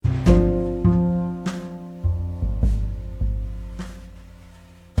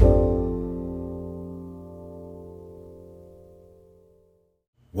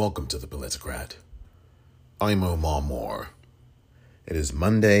Welcome to the Politicrat. I'm Omar Moore. It is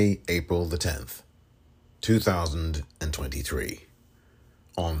Monday, April the 10th, 2023.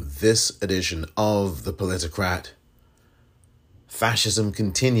 On this edition of the Politicrat, fascism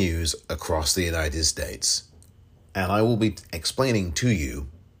continues across the United States, and I will be explaining to you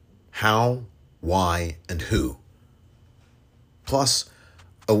how, why, and who. Plus,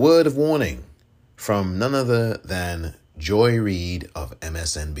 a word of warning from none other than Joy Reid of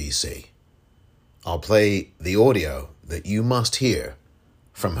MSNBC. I'll play the audio that you must hear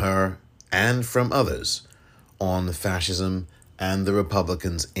from her and from others on fascism and the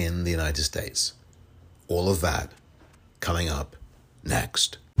Republicans in the United States. All of that coming up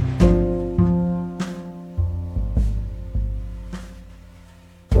next.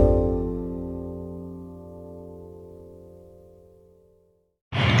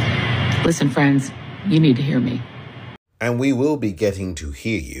 Listen, friends, you need to hear me. And we will be getting to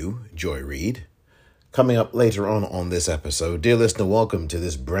hear you, Joy Reid, coming up later on this episode. Dear listener, welcome to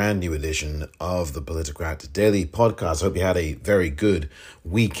this brand new edition of the Politicrat Daily Podcast. Hope you had a very good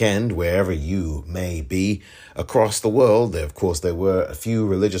weekend wherever you may be across the world. Of course, there were a few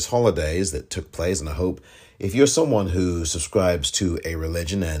religious holidays that took place, and I hope if you're someone who subscribes to a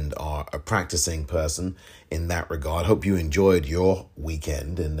religion and are a practicing person in that regard, hope you enjoyed your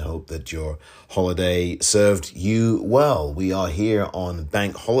weekend and hope that your holiday served you well. We are here on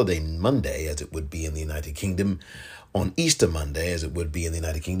Bank Holiday Monday, as it would be in the United Kingdom, on Easter Monday, as it would be in the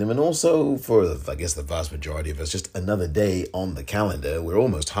United Kingdom, and also for, I guess, the vast majority of us, just another day on the calendar. We're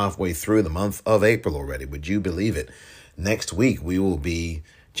almost halfway through the month of April already. Would you believe it? Next week, we will be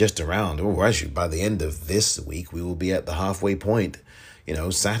just around, or actually by the end of this week, we will be at the halfway point. You know,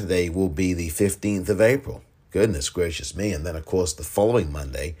 Saturday will be the 15th of April. Goodness gracious me. And then, of course, the following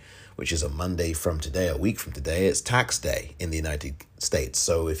Monday, which is a Monday from today, a week from today, it's tax day in the United States.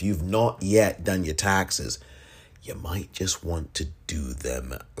 So if you've not yet done your taxes, you might just want to do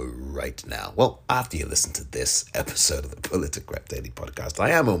them right now. Well, after you listen to this episode of the Politicrat Daily Podcast, I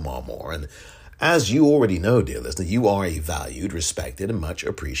am Omar Moore, and as you already know, dear listener, you are a valued, respected, and much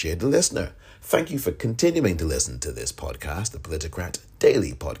appreciated listener. Thank you for continuing to listen to this podcast, the Politicrat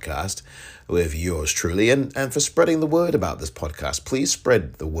Daily Podcast, with yours truly, and for spreading the word about this podcast. Please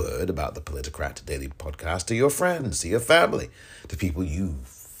spread the word about the Politicrat Daily Podcast to your friends, to your family, to people you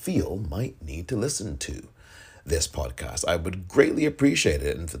feel might need to listen to this podcast. I would greatly appreciate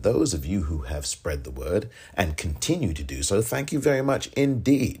it. And for those of you who have spread the word and continue to do so, thank you very much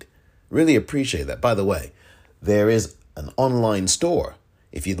indeed. Really appreciate that. By the way, there is an online store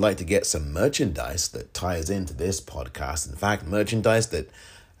if you'd like to get some merchandise that ties into this podcast. In fact, merchandise that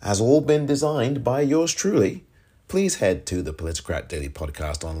has all been designed by yours truly. Please head to the Politicrat Daily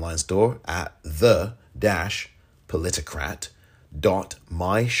Podcast online store at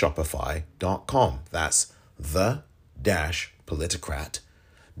the-politicrat.myshopify.com. That's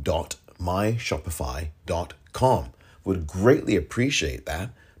the-politicrat.myshopify.com. Would greatly appreciate that.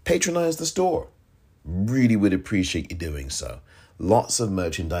 Patronize the store. Really would appreciate you doing so. Lots of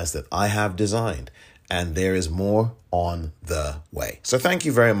merchandise that I have designed, and there is more on the way. So thank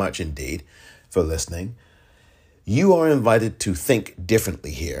you very much indeed for listening. You are invited to think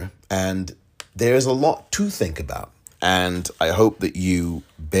differently here, and there is a lot to think about. And I hope that you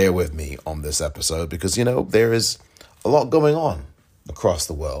bear with me on this episode because, you know, there is a lot going on across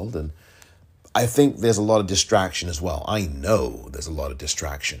the world, and I think there's a lot of distraction as well. I know there's a lot of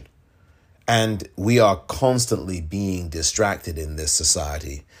distraction. And we are constantly being distracted in this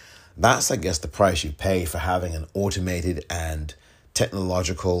society. That's, I guess, the price you pay for having an automated and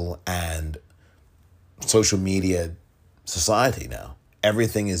technological and social media society now.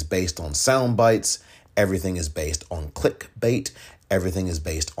 Everything is based on sound bites. Everything is based on clickbait. Everything is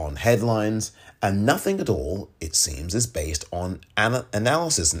based on headlines. And nothing at all, it seems, is based on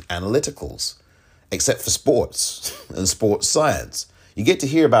analysis and analyticals. Except for sports and sports science. You get to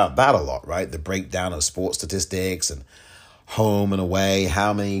hear about that a lot, right? The breakdown of sports statistics and home and away,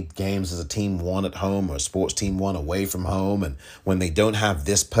 how many games has a team won at home or a sports team won away from home. And when they don't have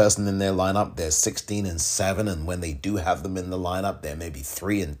this person in their lineup, they're 16-7. And when they do have them in the lineup, they're maybe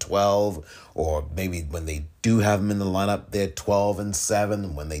 3-12. Or maybe when they do have them in the lineup, they're 12-7.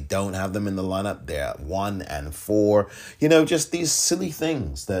 And when they don't have them in the lineup, they're 1-4. You know, just these silly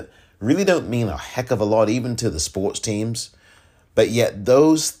things that really don't mean a heck of a lot even to the sports teams. But yet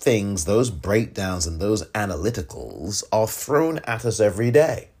those things, those breakdowns and those analyticals are thrown at us every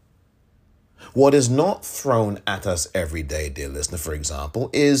day. What is not thrown at us every day, dear listener, for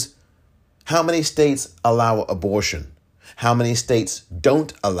example, is how many states allow abortion? How many states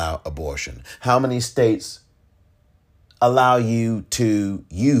don't allow abortion? How many states allow you to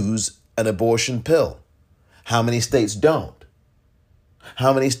use an abortion pill? How many states don't?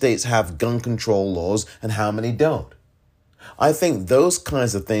 How many states have gun control laws and how many don't? I think those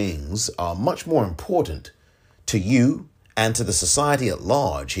kinds of things are much more important to you and to the society at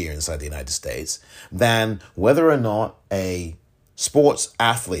large here inside the United States than whether or not a sports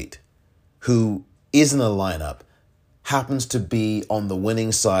athlete who is in a lineup happens to be on the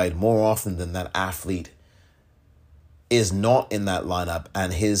winning side more often than that athlete is not in that lineup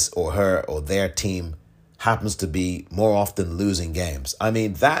and his or her or their team happens to be more often losing games. I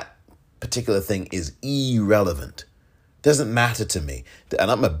mean, that particular thing is irrelevant. Doesn't matter to me.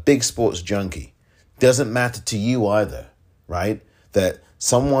 And I'm a big sports junkie. Doesn't matter to you either, right? That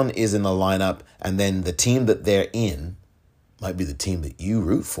someone is in a lineup and then the team that they're in might be the team that you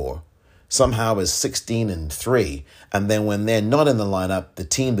root for, somehow is 16-3. And then when they're not in the lineup, the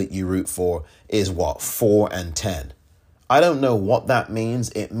team that you root for is 4-10. I don't know what that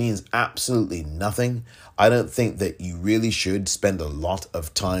means. It means absolutely nothing. I don't think that you really should spend a lot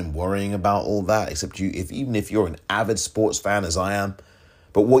of time worrying about all that, except even if you're an avid sports fan as I am.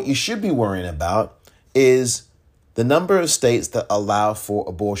 But what you should be worrying about is the number of states that allow for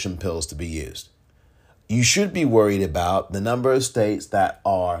abortion pills to be used. You should be worried about the number of states that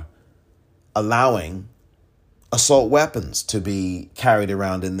are allowing assault weapons to be carried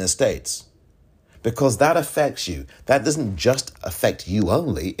around in their states. Because that affects you. That doesn't just affect you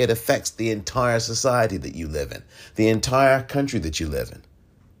only. It affects the entire society that you live in, the entire country that you live in.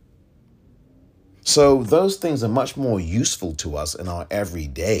 So those things are much more useful to us in our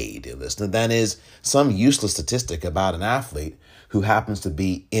everyday, dear listener, than is some useless statistic about an athlete who happens to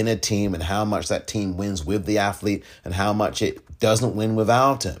be in a team and how much that team wins with the athlete and how much it doesn't win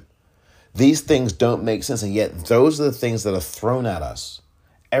without him. These things don't make sense, and yet those are the things that are thrown at us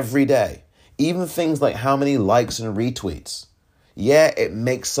every day. Even things like how many likes and retweets. Yeah, it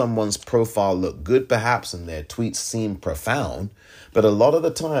makes someone's profile look good perhaps and their tweets seem profound, but a lot of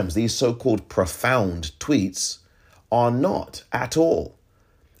the times these so-called profound tweets are not at all.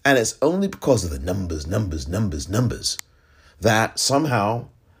 And it's only because of the numbers, that somehow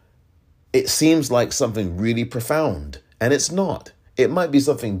it seems like something really profound, and it's not. It might be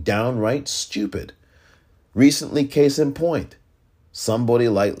something downright stupid. Recently, case in point, somebody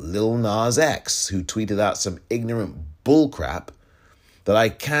like Lil Nas X, who tweeted out some ignorant bullcrap that I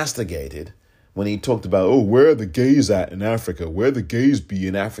castigated when he talked about, where are the gays at in Africa? Where the gays be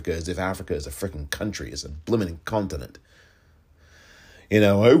in Africa, as if Africa is a freaking country, it's a blimmin' continent.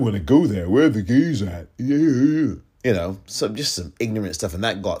 I want to go there. Where are the gays at? Yeah. Just some ignorant stuff. And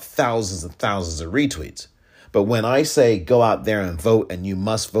that got thousands and thousands of retweets. But when I say go out there and vote, and you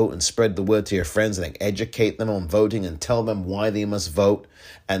must vote, and spread the word to your friends and educate them on voting and tell them why they must vote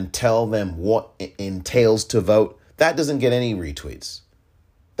and tell them what it entails to vote, that doesn't get any retweets.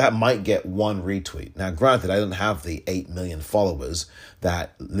 That might get one retweet. Now, granted, I don't have the 8 million followers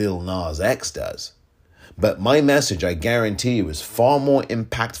that Lil Nas X does. But my message, I guarantee you, is far more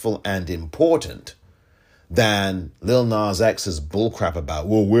impactful and important than Lil Nas X's bullcrap about,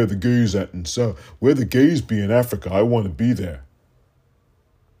 where the gays at and so where the gays be in Africa, I want to be there.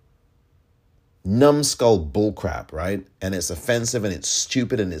 Numbskull bullcrap, right? And it's offensive and it's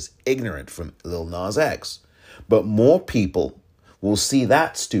stupid and it's ignorant from Lil Nas X. But more people will see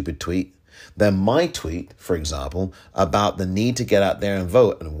that stupid tweet than my tweet, for example, about the need to get out there and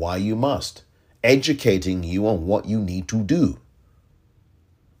vote and why you must, educating you on what you need to do.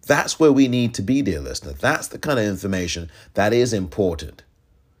 That's where we need to be, dear listener. That's the kind of information that is important.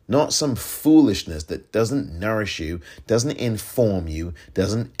 Not some foolishness that doesn't nourish you, doesn't inform you,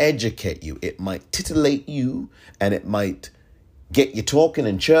 doesn't educate you. It might titillate you and it might get you talking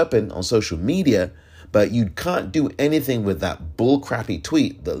and chirping on social media, but you can't do anything with that bullcrappy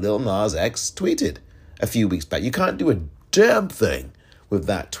tweet that Lil Nas X tweeted a few weeks back. You can't do a damn thing with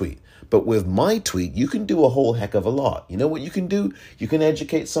that tweet. But with my tweet, you can do a whole heck of a lot. You know what you can do? You can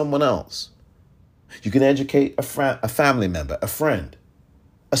educate someone else. You can educate a family member, a friend,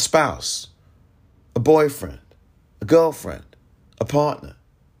 a spouse, a boyfriend, a girlfriend, a partner.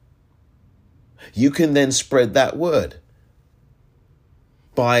 You can then spread that word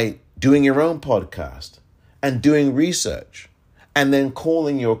by doing your own podcast and doing research and then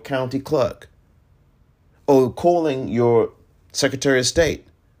calling your county clerk or calling your Secretary of State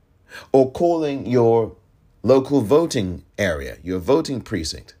or calling your local voting area, your voting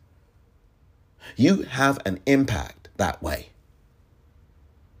precinct. You have an impact that way.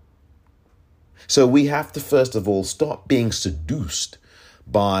 So we have to, first of all, stop being seduced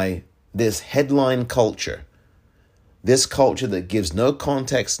by this headline culture, this culture that gives no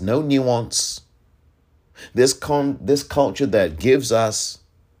context, no nuance, This culture that gives us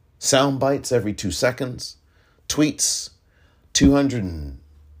sound bites every 2 seconds, tweets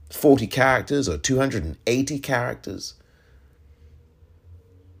 240 characters or 280 characters,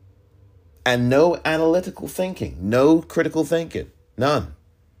 and no analytical thinking, no critical thinking, none.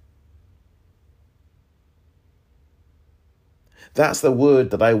 That's the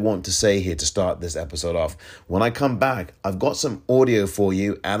word that I want to say here to start this episode off. When I come back, I've got some audio for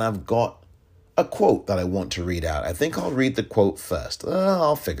you, and I've got a quote that I want to read out. I think I'll read the quote first.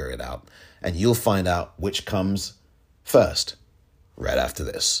 I'll figure it out, and you'll find out which comes first right after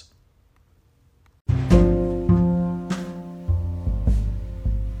this.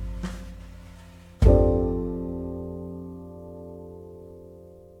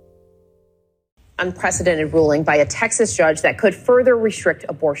 Unprecedented ruling by a Texas judge that could further restrict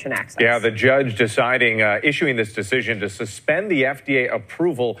abortion access. Yeah, the judge issuing this decision to suspend the FDA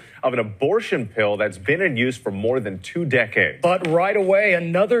approval of an abortion pill that's been in use for more than 2 decades. But right away,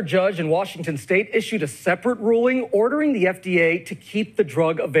 another judge in Washington state issued a separate ruling ordering the FDA to keep the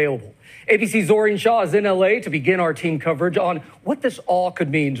drug available. ABC's Zoreen Shaw is in LA to begin our team coverage on what this all could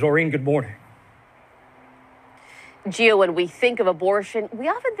mean. Zoreen, good morning. Gio, when we think of abortion, we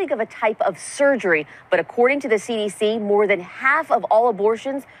often think of a type of surgery. But according to the CDC, more than half of all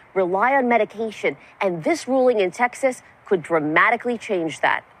abortions rely on medication. And this ruling in Texas could dramatically change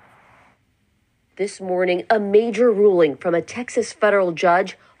that. This morning, a major ruling from a Texas federal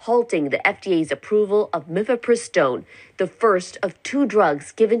judge halting the FDA's approval of mifepristone, the first of 2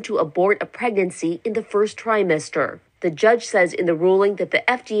 drugs given to abort a pregnancy in the first trimester. The judge says in the ruling that the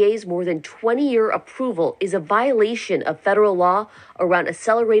FDA's more than 20-year approval is a violation of federal law around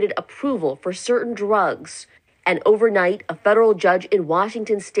accelerated approval for certain drugs. And overnight, a federal judge in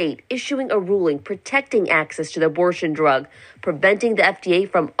Washington state issuing a ruling protecting access to the abortion drug, preventing the FDA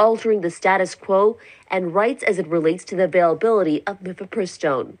from altering the status quo and rights as it relates to the availability of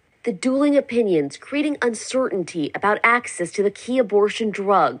mifepristone. The dueling opinions creating uncertainty about access to the key abortion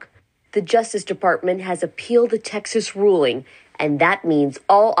drug. The Justice Department has appealed the Texas ruling, and that means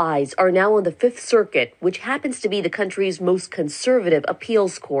all eyes are now on the Fifth Circuit, which happens to be the country's most conservative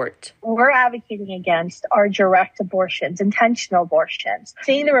appeals court. We're advocating against our direct abortions, intentional abortions.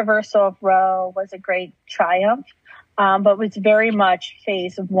 Seeing the reversal of Roe was a great triumph, but was very much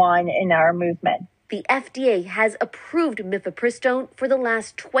phase 1 in our movement. The FDA has approved mifepristone for the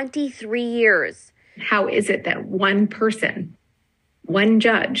last 23 years. How is it that one person, one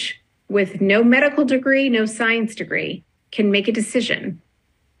judge, with no medical degree, no science degree, can make a decision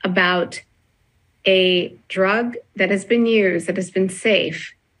about a drug that has been used, that has been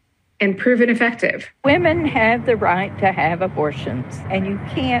safe, and proven effective? Women have the right to have abortions, and you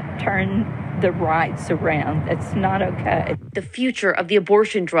can't turn the rights around. It's not okay. The future of the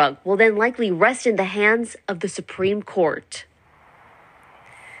abortion drug will then likely rest in the hands of the Supreme Court.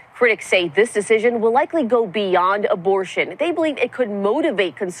 Critics say this decision will likely go beyond abortion. They believe it could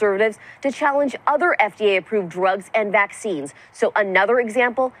motivate conservatives to challenge other FDA-approved drugs and vaccines. So another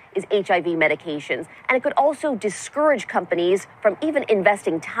example is HIV medications. And it could also discourage companies from even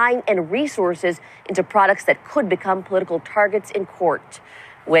investing time and resources into products that could become political targets in court.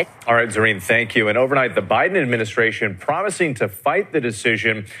 All right, Zoreen, thank you. And overnight, the Biden administration promising to fight the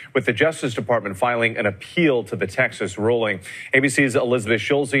decision, with the Justice Department filing an appeal to the Texas ruling. ABC's Elizabeth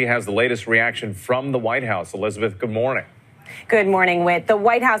Schulze has the latest reaction from the White House. Elizabeth, good morning. Good morning, Whit. The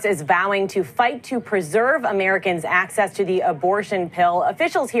White House is vowing to fight to preserve Americans' access to the abortion pill.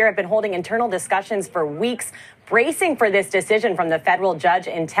 Officials here have been holding internal discussions for weeks, bracing for this decision from the federal judge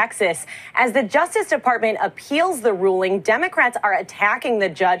in Texas. As the Justice Department appeals the ruling, Democrats are attacking the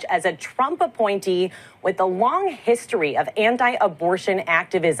judge as a Trump appointee with a long history of anti-abortion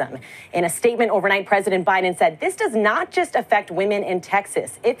activism. In a statement overnight, President Biden said this does not just affect women in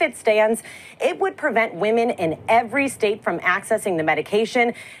Texas. If it stands, it would prevent women in every state from accessing the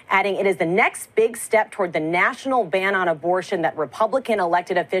medication, adding it is the next big step toward the national ban on abortion that Republican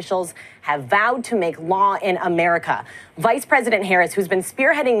elected officials have vowed to make law in America. Vice President Harris, who's been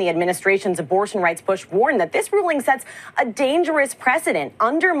spearheading the administration's abortion rights push, warned that this ruling sets a dangerous precedent,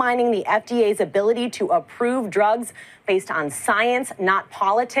 undermining the FDA's ability to approve drugs based on science, not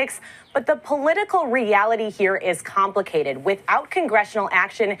politics. But the political reality here is complicated. Without congressional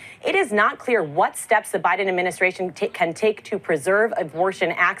action, it is not clear what steps the Biden administration can take to preserve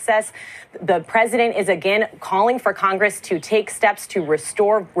abortion access. The president is again calling for Congress to take steps to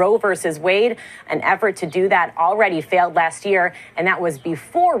restore Roe versus Wade. An effort to do that already failed last year, and that was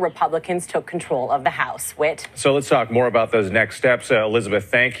before Republicans took control of the House. Whit. So let's talk more about those next steps. Elizabeth,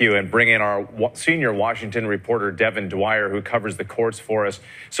 thank you, and bring in our senior Washington reporter, Devin Dwyer, who covers the courts for us.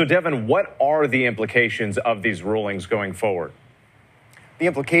 So, Devin, Devin, what are the implications of these rulings going forward? The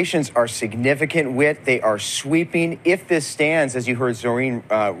implications are significant, Whit. They are sweeping. If this stands, as you heard Zorine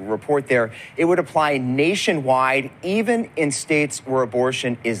report there, it would apply nationwide, even in states where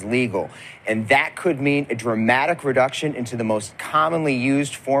abortion is legal. And that could mean a dramatic reduction into the most commonly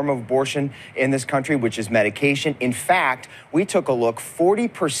used form of abortion in this country, which is medication. In fact, we took a look.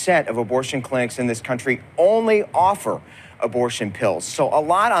 40% of abortion clinics in this country only offer abortion pills. So a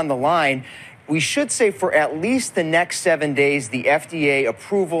lot on the line. We should say for at least the next 7 days, the FDA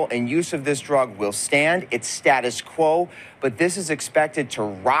approval and use of this drug will stand. It's status quo, but this is expected to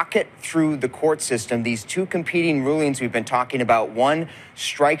rocket through the court system. These two competing rulings we've been talking about, one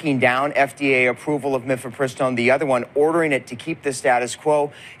striking down FDA approval of mifepristone, the other one ordering it to keep the status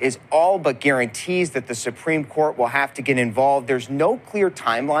quo, is all but guarantees that the Supreme Court will have to get involved. There's no clear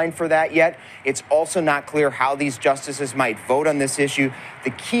timeline for that yet. It's also not clear how these justices might vote on this issue.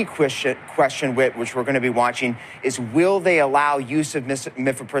 The key question, Whit, which we're going to be watching, is will they allow use of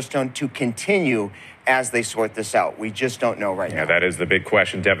mifepristone to continue as they sort this out? We just don't know right now. Yeah, that is the big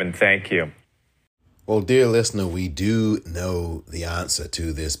question. Devin, thank you. Well, dear listener, we do know the answer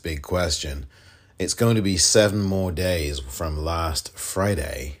to this big question. It's going to be 7 more days from last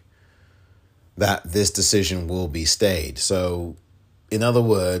Friday that this decision will be stayed. So, in other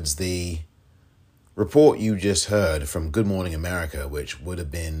words, the report you just heard from Good Morning America, which would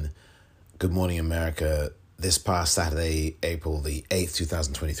have been Good Morning America this past Saturday, April the 8th,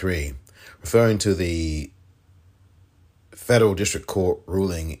 2023, referring to the Federal District Court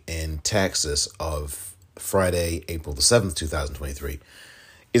ruling in Texas of Friday, April the 7th, 2023,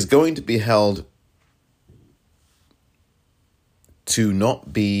 is going to be held to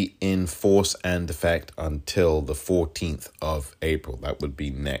not be in force and effect until the 14th of April. That would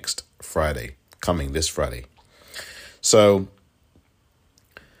be next Friday, coming this Friday. So,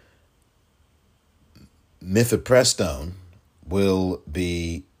 mifepristone will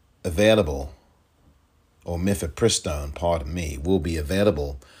be available, or mifepristone, pardon me, will be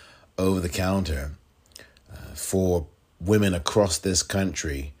available over the counter for women across this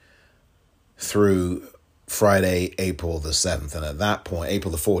country through Friday, April the 7th. And at that point,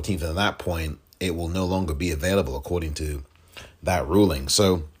 April the 14th, and at that point, it will no longer be available according to that ruling.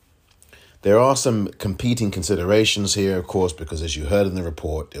 So there are some competing considerations here, of course, because as you heard in the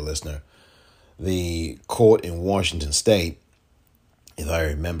report, dear listener, the court in Washington State, if I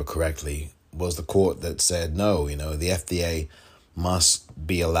remember correctly, was the court that said, no, the FDA must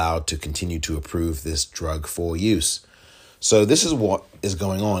be allowed to continue to approve this drug for use. So this is what is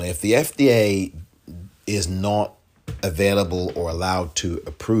going on. If the FDA is not available or allowed to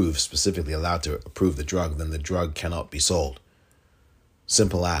approve, specifically allowed to approve the drug, then the drug cannot be sold.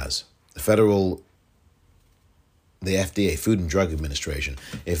 Simple as. The FDA, Food and Drug Administration,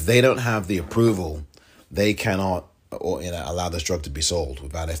 if they don't have the approval, they cannot allow this drug to be sold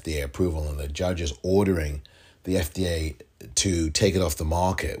without FDA approval, and the judge is ordering the FDA to take it off the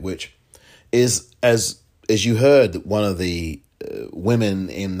market, which is, as you heard one of the women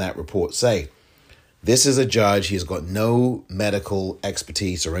in that report say, this is a judge, he's got no medical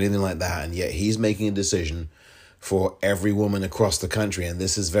expertise or anything like that, and yet he's making a decision for every woman across the country, and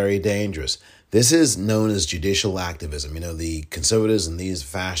this is very dangerous. This is known as judicial activism. The conservatives and these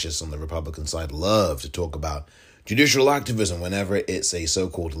fascists on the Republican side love to talk about judicial activism whenever it's a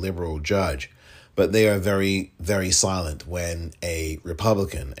so-called liberal judge. But they are very, very silent when a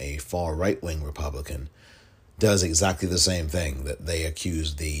Republican, a far right-wing Republican, does exactly the same thing that they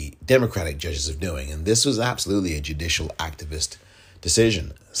accuse the Democratic judges of doing. And this was absolutely a judicial activist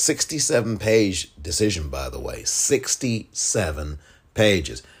decision. 67-page decision, by the way. 67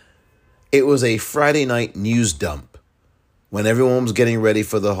 pages. It was a Friday night news dump when everyone was getting ready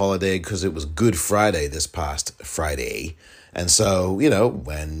for the holiday because it was Good Friday this past Friday. And so,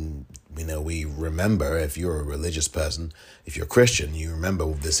 when we remember, if you're a religious person, if you're a Christian, you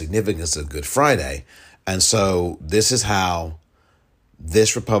remember the significance of Good Friday. And so this is how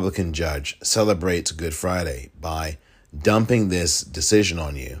this Republican judge celebrates Good Friday, by dumping this decision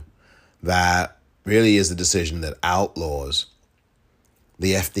on you that really is the decision that outlaws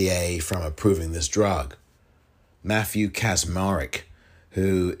the FDA from approving this drug. Matthew Kaczmarek,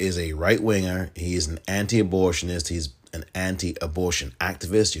 who is a right-winger, he is an anti-abortionist, he's an anti-abortion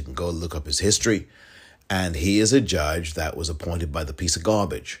activist. You can go look up his history. And he is a judge that was appointed by the piece of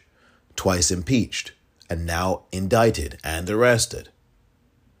garbage, twice impeached, and now indicted and arrested.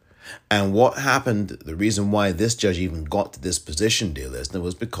 And what happened, the reason why this judge even got to this position, dear listener,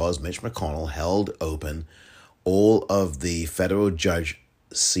 was because Mitch McConnell held open all of the federal judge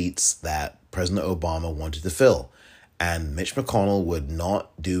seats that President Obama wanted to fill. And Mitch McConnell would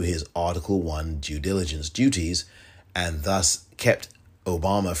not do his Article 1 due diligence duties and thus kept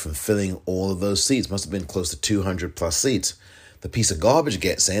Obama from filling all of those seats. Must have been close to 200 plus seats. The piece of garbage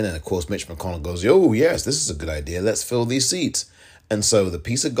gets in, and of course Mitch McConnell goes, oh yes, this is a good idea, let's fill these seats. And so the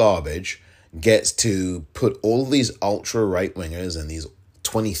piece of garbage gets to put all these ultra right-wingers and these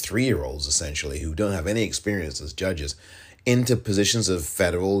 23-year-olds essentially who don't have any experience as judges into positions of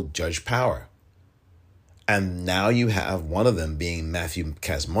federal judge power. And now you have one of them being Matthew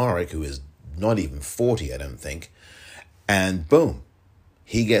Kaczmarek, who is not even 40, I don't think. And boom,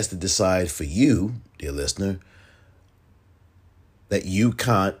 he gets to decide for you, dear listener, that you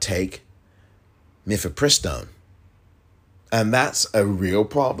can't take mifepristone. And that's a real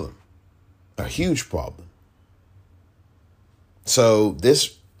problem, a huge problem. So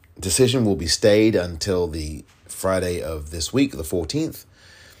this decision will be stayed until the Friday of this week, the 14th.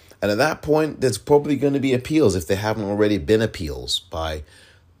 And at that point, there's probably going to be appeals if there haven't already been appeals by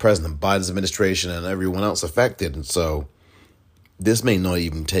President Biden's administration and everyone else affected. And so this may not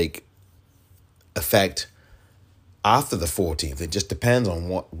even take effect after the 14th. It just depends on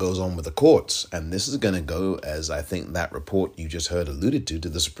what goes on with the courts. And this is going to go, as I think that report you just heard alluded to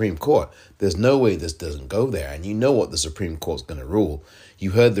the Supreme Court. There's no way this doesn't go there. And you know what the Supreme Court's going to rule.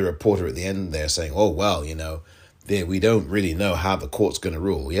 You heard the reporter at the end there saying, oh, well, you know, we don't really know how the court's going to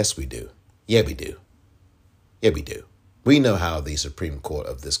rule. Yes, we do. Yeah, we do. Yeah, we do. We know how the Supreme Court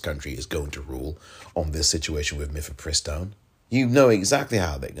of this country is going to rule on this situation with mifepristone. You know exactly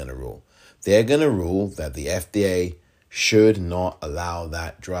how they're going to rule. They're going to rule that the FDA should not allow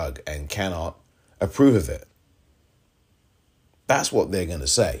that drug and cannot approve of it. That's what they're going to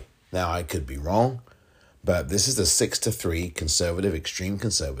say. Now, I could be wrong, but this is a 6-3 conservative, extreme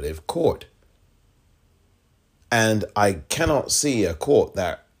conservative court. And I cannot see a court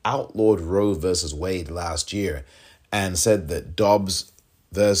that outlawed Roe versus Wade last year and said that Dobbs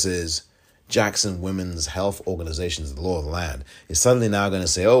versus Jackson Women's Health Organization's the law of the land is suddenly now going to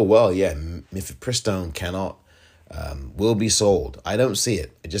say, oh, well, yeah, mifepristone will be sold. I don't see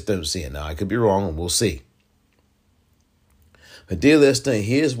it. I just don't see it. Now, I could be wrong, and we'll see. But dear listener,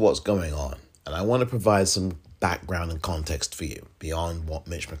 here's what's going on. And I want to provide some background and context for you beyond what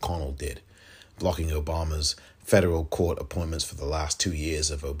Mitch McConnell did, blocking Obama's federal court appointments for the last 2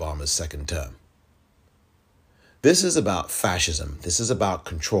 years of Obama's second term. This is about fascism. This is about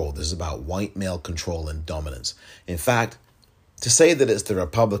control. This is about white male control and dominance. In fact, to say that it's the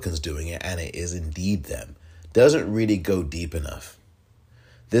Republicans doing it, and it is indeed them, doesn't really go deep enough.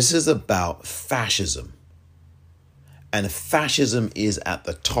 This is about fascism. And fascism is at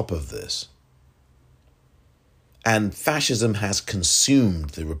the top of this. And fascism has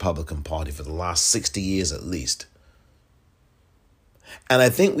consumed the Republican Party for the last 60 years at least. And I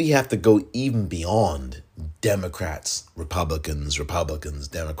think we have to go even beyond Democrats, Republicans,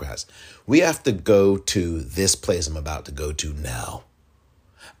 Democrats. We have to go to this place I'm about to go to now.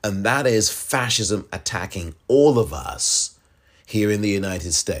 And that is fascism attacking all of us here in the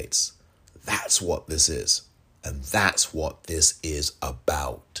United States. That's what this is. And that's what this is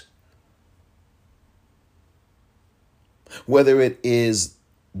about. Whether it is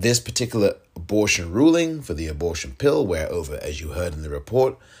this particular abortion ruling for the abortion pill, where over, as you heard in the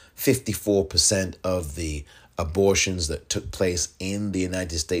report, 54% of the abortions that took place in the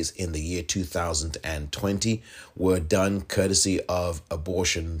United States in the year 2020 were done courtesy of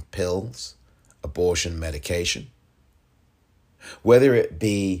abortion pills, abortion medication. Whether it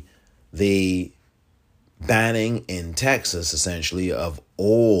be the banning in Texas, essentially, of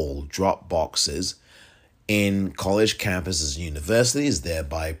all drop boxes in college campuses and universities,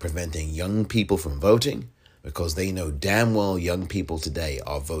 thereby preventing young people from voting, because they know damn well young people today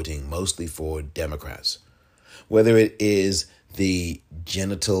are voting mostly for Democrats. Whether it is the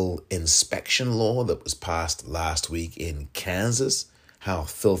genital inspection law that was passed last week in Kansas, how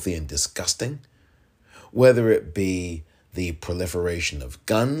filthy and disgusting. Whether it be the proliferation of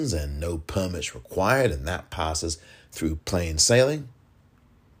guns and no permits required, and that passes through plain sailing.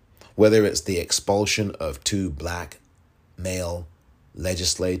 Whether it's the expulsion of 2 black male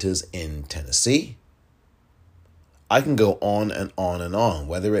legislators in Tennessee. I can go on and on and on.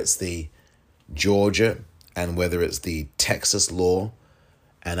 Whether it's the Georgia and whether it's the Texas law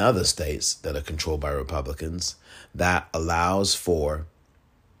and other states that are controlled by Republicans that allows for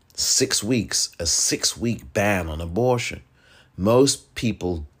 6 weeks, a 6-week ban on abortion. Most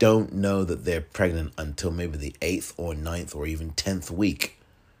people don't know that they're pregnant until maybe the 8th or 9th or even 10th week.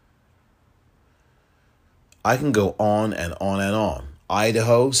 I can go on and on and on.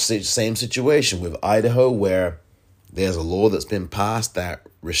 Idaho, same situation with Idaho, where there's a law that's been passed that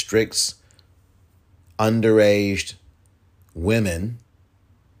restricts underage women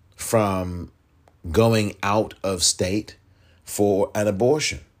from going out of state for an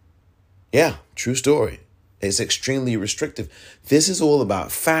abortion. Yeah, true story. It's extremely restrictive. This is all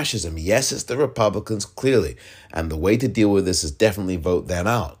about fascism. Yes, it's the Republicans, clearly. And the way to deal with this is definitely vote them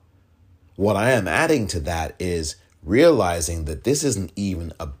out. What I am adding to that is realizing that this isn't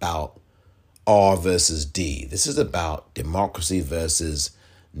even about R versus D. This is about democracy versus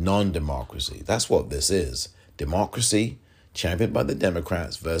non-democracy. That's what this is. Democracy championed by the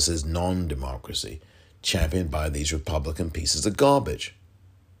Democrats versus non-democracy championed by these Republican pieces of garbage.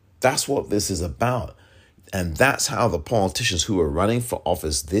 That's what this is about. And that's how the politicians who are running for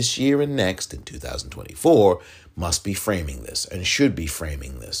office this year and next in 2024 must be framing this and should be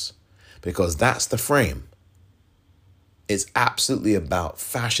framing this, because that's the frame. It's absolutely about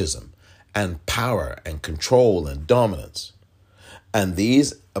fascism and power and control and dominance. And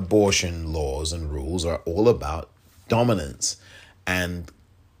these abortion laws and rules are all about dominance and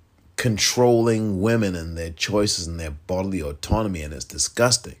controlling women and their choices and their bodily autonomy, and it's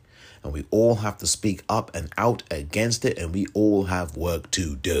disgusting. And we all have to speak up and out against it, and we all have work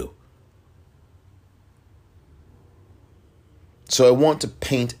to do. So I want to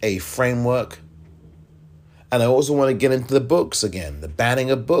paint a framework, and I also want to get into the books again, the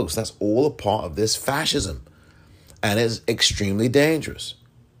banning of books. That's all a part of this fascism, and it's extremely dangerous.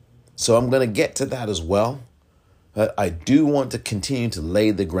 So I'm going to get to that as well. But I do want to continue to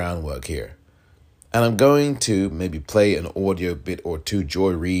lay the groundwork here. And I'm going to maybe play an audio bit or two.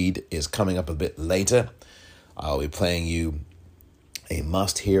 Joy Reid is coming up a bit later. I'll be playing you a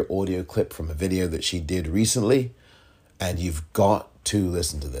must-hear audio clip from a video that she did recently. And you've got to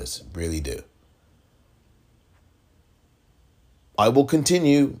listen to this. Really do. I will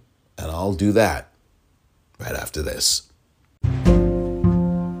continue, and I'll do that right after this.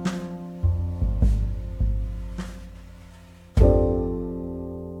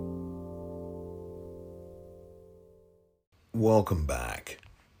 Welcome back.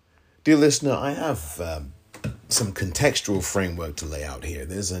 Dear listener, I have some contextual framework to lay out here.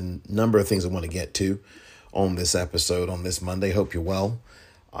 There's a number of things I want to get to on this episode, on this Monday. Hope you're well.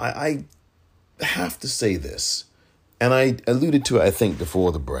 I have to say this, and I alluded to it, I think,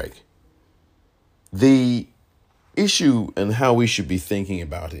 before the break. The issue and how we should be thinking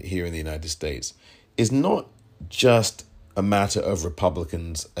about it here in the United States is not just a matter of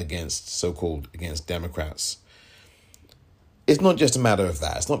Republicans against Democrats. It's not just a matter of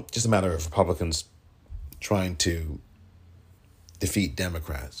that. It's not just a matter of Republicans trying to defeat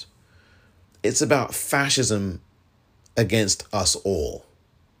Democrats. It's about fascism against us all.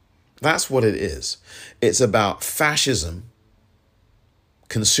 That's what it is. It's about fascism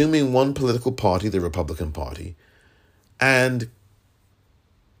consuming one political party, the Republican Party, and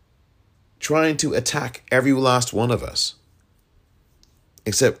trying to attack every last one of us,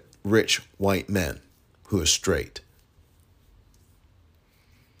 except rich white men who are straight.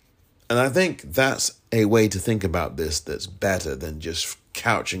 And I think that's a way to think about this that's better than just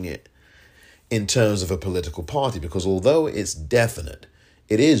couching it in terms of a political party, because although it's definite,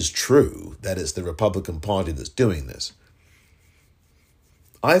 it is true that it's the Republican Party that's doing this.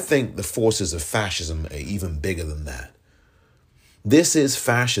 I think the forces of fascism are even bigger than that. This is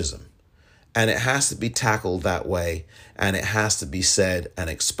fascism, and it has to be tackled that way, and it has to be said and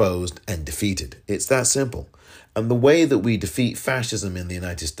exposed and defeated. It's that simple. And the way that we defeat fascism in the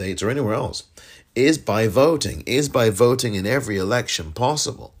United States or anywhere else is by voting in every election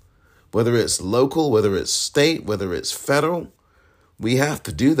possible. Whether it's local, whether it's state, whether it's federal, we have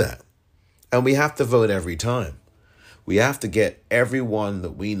to do that. And we have to vote every time. We have to get everyone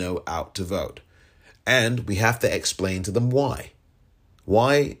that we know out to vote. And we have to explain to them why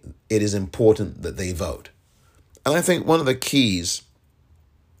it is important that they vote. And I think one of the keys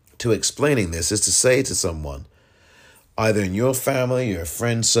to explaining this is to say to someone, either in your family, your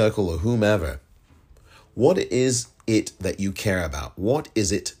friend circle, or whomever, what is it that you care about? What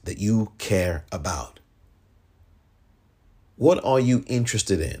is it that you care about? What are you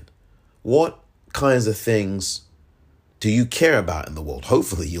interested in? What kinds of things do you care about in the world?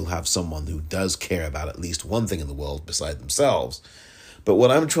 Hopefully you'll have someone who does care about at least one thing in the world beside themselves. But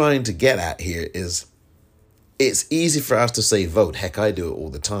what I'm trying to get at here is it's easy for us to say vote. Heck, I do it all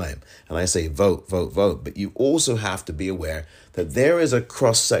the time. And I say vote, vote, vote. But you also have to be aware that there is a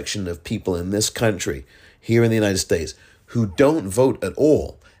cross-section of people in this country, here in the United States, who don't vote at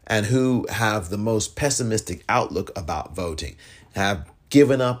all and who have the most pessimistic outlook about voting, have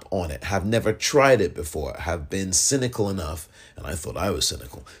given up on it, have never tried it before, have been cynical enough, and I thought I was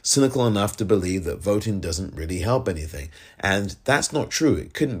cynical enough to believe that voting doesn't really help anything. And that's not true.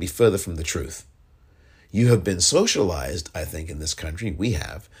 It couldn't be further from the truth. You have been socialized, I think, in this country, we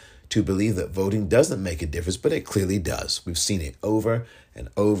have, to believe that voting doesn't make a difference, but it clearly does. We've seen it over and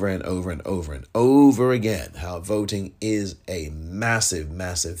over and over and over and over again, how voting is a massive,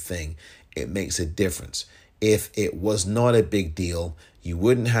 massive thing. It makes a difference. If it was not a big deal, you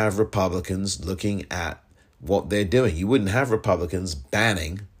wouldn't have Republicans looking at what they're doing. You wouldn't have Republicans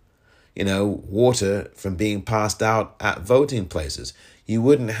banning, water from being passed out at voting places. You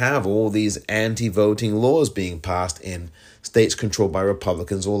wouldn't have all these anti-voting laws being passed in states controlled by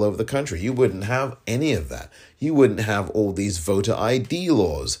Republicans all over the country. You wouldn't have any of that. You wouldn't have all these voter ID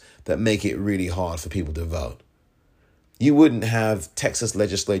laws that make it really hard for people to vote. You wouldn't have Texas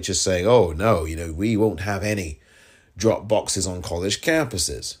legislature saying, oh, no, we won't have any drop boxes on college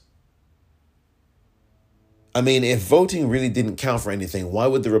campuses. I mean, if voting really didn't count for anything, why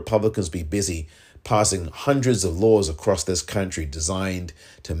would the Republicans be busy passing hundreds of laws across this country designed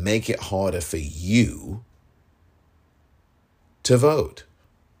to make it harder for you to vote?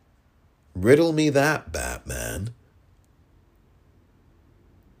 Riddle me that, Batman.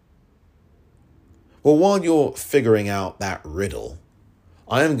 Well, while you're figuring out that riddle,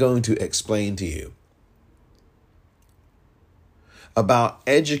 I am going to explain to you about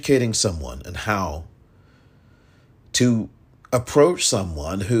educating someone and how to approach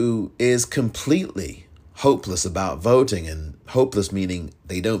someone who is completely hopeless about voting, and hopeless meaning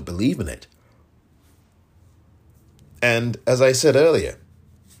they don't believe in it. And as I said earlier,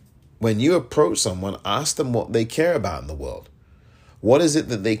 when you approach someone, ask them what they care about in the world. What is it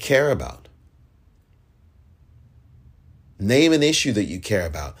that they care about? Name an issue that you care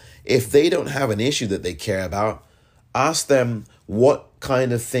about. If they don't have an issue that they care about, ask them what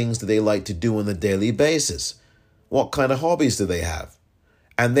kind of things do they like to do on a daily basis. What kind of hobbies do they have?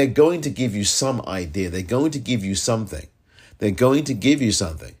 And they're going to give you some idea. They're going to give you something. They're going to give you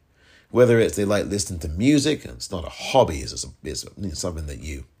something. Whether it's they like listening to music, and it's not a hobby, it's something that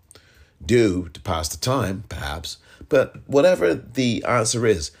you do to pass the time, perhaps. But whatever the answer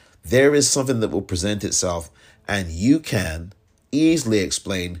is, there is something that will present itself, and you can easily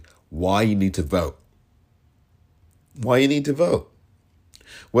explain why you need to vote. Why you need to vote.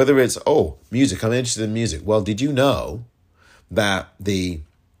 Whether it's, music, I'm interested in music. Well, did you know that the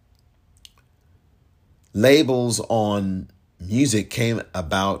labels on music came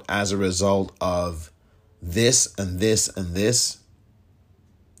about as a result of this and this and this,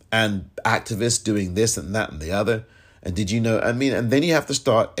 and activists doing this and that and the other? And did you know, and then you have to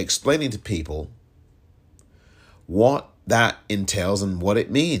start explaining to people what that entails and what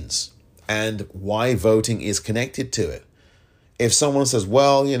it means and why voting is connected to it. If someone says,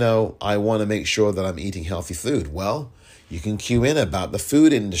 well, I want to make sure that I'm eating healthy food, well, you can cue in about the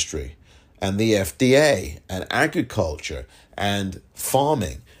food industry and the FDA and agriculture and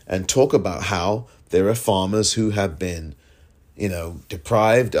farming, and talk about how there are farmers who have been,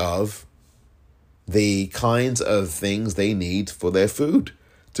 deprived of the kinds of things they need for their food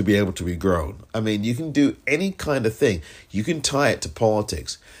to be able to be grown. You can do any kind of thing. You can tie it to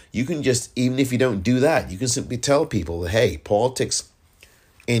politics. You can just, even if you don't do that, you can simply tell people that, hey, politics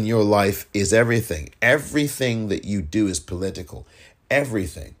in your life is everything. Everything that you do is political.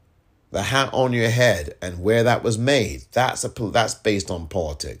 Everything. The hat on your head and where that was made, that's based on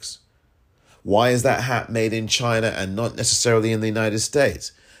politics. Why is that hat made in China and not necessarily in the United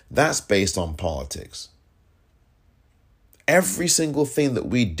States? That's based on politics. Every single thing that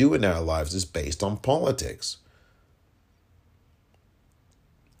we do in our lives is based on politics.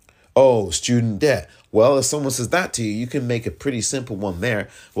 Oh, student debt. Well, if someone says that to you, you can make a pretty simple one there.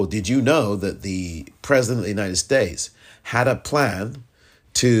 Well, did you know that the President of the United States had a plan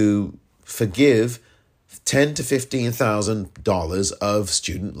to forgive $10,000 to $15,000 of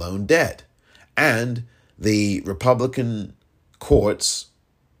student loan debt? And the Republican courts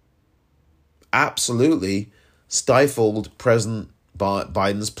absolutely stifled President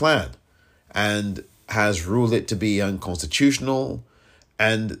Biden's plan and has ruled it to be unconstitutional,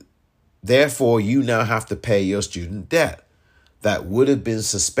 and therefore you now have to pay your student debt. That would have been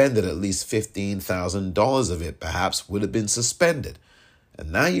suspended. At least $15,000 of it perhaps would have been suspended.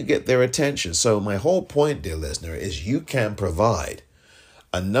 And now you get their attention. So my whole point, dear listener, is you can provide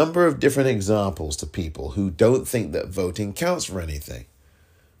a number of different examples to people who don't think that voting counts for anything.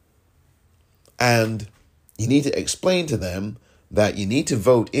 And you need to explain to them that you need to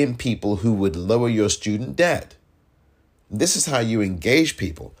vote in people who would lower your student debt. This is how you engage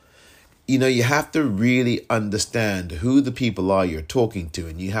people. You have to really understand who the people are you're talking to,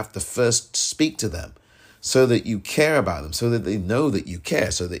 and you have to first speak to them so that you care about them, so that they know that you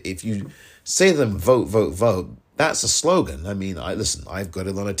care, so that if you say to them, vote, vote, vote, that's a slogan. I've got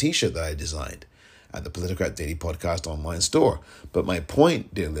it on a t-shirt that I designed. at the Politicrat Daily Podcast online store. But my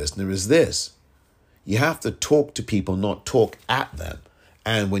point, dear listener, is this. You have to talk to people, not talk at them.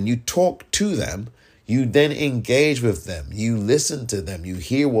 And when you talk to them, you then engage with them. You listen to them. You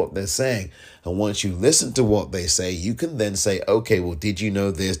hear what they're saying. And once you listen to what they say, you can then say, okay, well, did you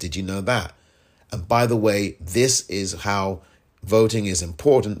know this? Did you know that? And by the way, this is how voting is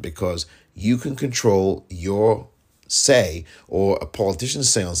important, because you can control your say, or a politician's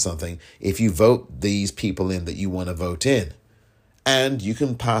say on something, if you vote these people in that you want to vote in. And you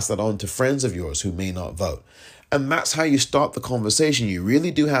can pass that on to friends of yours who may not vote. And that's how you start the conversation. You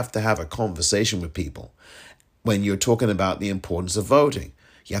really do have to have a conversation with people when you're talking about the importance of voting.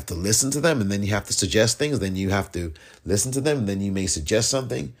 You have to listen to them, and then you have to suggest things. Then you have to listen to them, and then you may suggest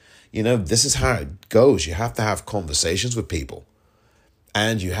something. You know, this is how it goes. You have to have conversations with people.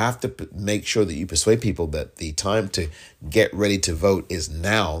 And you have to make sure that you persuade people that the time to get ready to vote is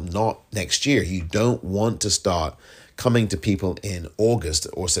now, not next year. You don't want to start coming to people in August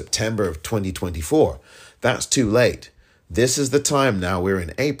or September of 2024. That's too late. This is the time now. We're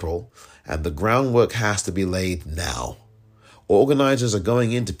in April, and the groundwork has to be laid now. Organizers are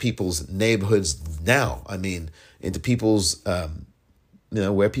going into people's neighborhoods now. I mean, into people's,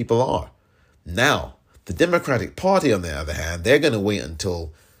 where people are now. The Democratic Party, on the other hand, they're going to wait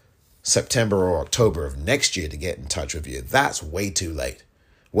until September or October of next year to get in touch with you. That's way too late.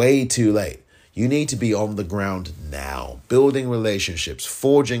 Way too late. You need to be on the ground now, building relationships,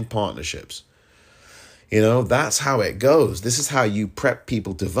 forging partnerships. You know, that's how it goes. This is how you prep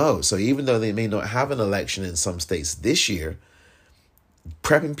people to vote. So even though they may not have an election in some states this year,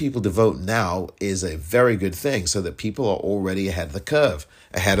 prepping people to vote now is a very good thing, so that people are already ahead of the curve,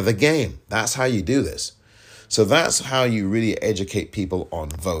 ahead of the game. That's how you do this. So that's how you really educate people on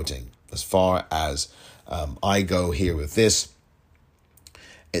voting. As far as I go here with this,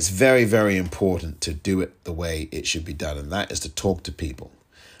 it's very, very important to do it the way it should be done, and that is to talk to people.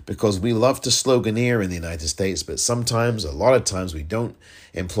 Because we love to sloganeer in the United States, but sometimes, a lot of times, we don't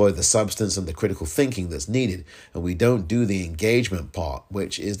employ the substance and the critical thinking that's needed, and we don't do the engagement part,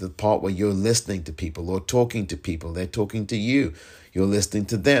 which is the part where you're listening to people or talking to people. They're talking to you. You're listening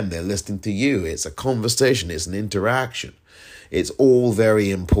to them. They're listening to you. It's a conversation. It's an interaction. It's all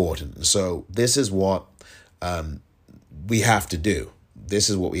very important. So this is what we have to do. This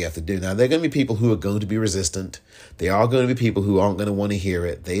is what we have to do. Now, there are going to be people who are going to be resistant. There are going to be people who aren't going to want to hear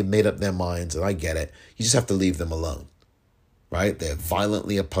it. They've made up their minds, and I get it. You just have to leave them alone, right? They're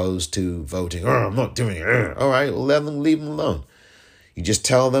violently opposed to voting. Oh, I'm not doing it. All right, well, leave them alone. You just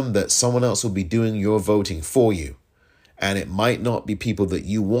tell them that someone else will be doing your voting for you. And it might not be people that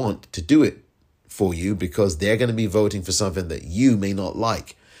you want to do it for you, because they're going to be voting for something that you may not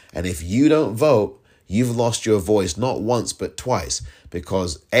like. And if you don't vote, you've lost your voice not once but twice,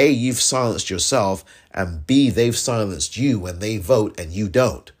 because A, you've silenced yourself, and B, they've silenced you when they vote and you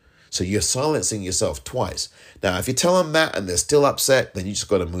don't. So you're silencing yourself twice. Now, if you tell them that and they're still upset, then you just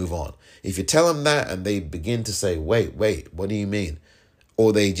got to move on. If you tell them that and they begin to say, wait, what do you mean?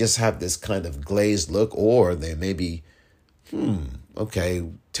 Or they just have this kind of glazed look, or they may be, okay,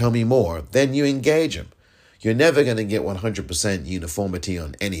 tell me more, then you engage them. You're never going to get 100% uniformity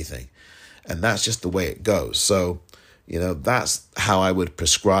on anything. And that's just the way it goes. So, that's how I would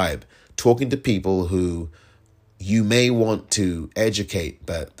prescribe talking to people who you may want to educate,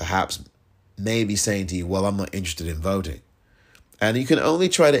 but perhaps may be saying to you, well, I'm not interested in voting. And you can only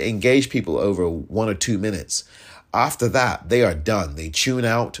try to engage people over 1 or 2 minutes. After that, they are done. They tune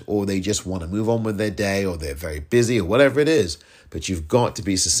out, or they just want to move on with their day, or they're very busy, or whatever it is. But you've got to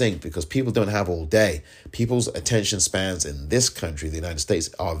be succinct, because people don't have all day. People's attention spans in this country, the United States,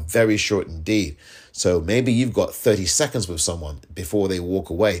 are very short indeed. So maybe you've got 30 seconds with someone before they walk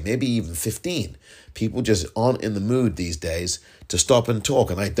away, maybe even 15. People just aren't in the mood these days to stop and talk.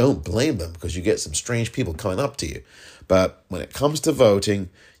 And I don't blame them, because you get some strange people coming up to you. But when it comes to voting,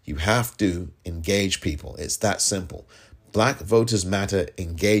 you have to engage people. It's that simple. Black Voters Matter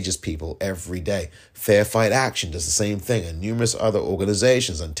engages people every day. Fair Fight Action does the same thing, and numerous other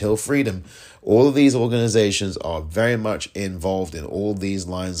organizations. Until Freedom, all of these organizations are very much involved in all these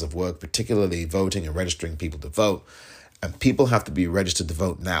lines of work, particularly voting and registering people to vote. And people have to be registered to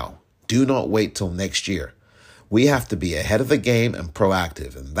vote now. Do not wait till next year. We have to be ahead of the game and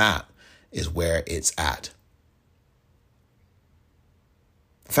proactive, and that is where it's at.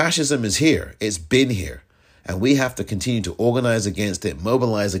 Fascism is here. It's been here. And we have to continue to organize against it,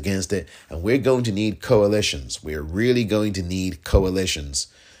 mobilize against it, and we're going to need coalitions. We're really going to need coalitions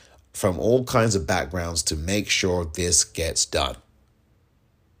from all kinds of backgrounds to make sure this gets done.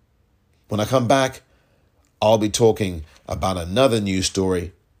 When I come back, I'll be talking about another news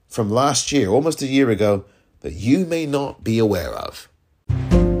story from last year, almost a year ago, that you may not be aware of.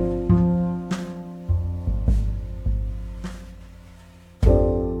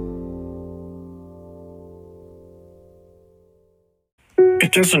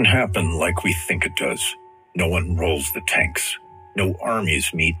 It doesn't happen like we think it does. No one rolls the tanks. No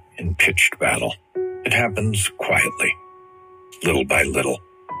armies meet in pitched battle. It happens quietly, little by little.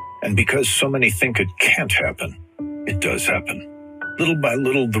 And because so many think it can't happen, it does happen. Little by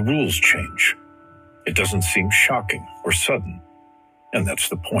little, the rules change. It doesn't seem shocking or sudden. And that's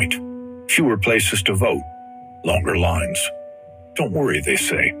the point. Fewer places to vote, longer lines. Don't worry, they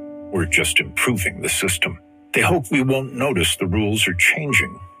say. We're just improving the system. They hope we won't notice the rules are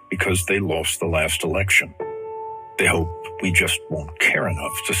changing because they lost the last election. They hope we just won't care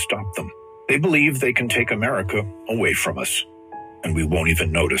enough to stop them. They believe they can take America away from us, and we won't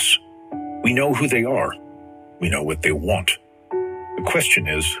even notice. We know who they are. We know what they want. The question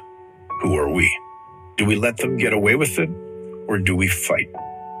is, who are we? Do we let them get away with it, or do we fight?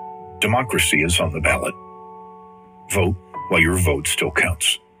 Democracy is on the ballot. Vote while your vote still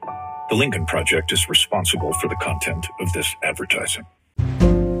counts. The Lincoln Project is responsible for the content of this advertising.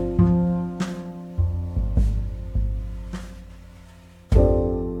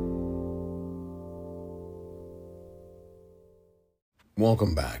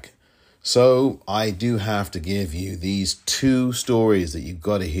 Welcome back. So I do have to give you these two stories that you've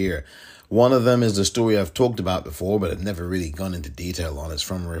got to hear. One of them is the story I've talked about before, but I've never really gone into detail on. It's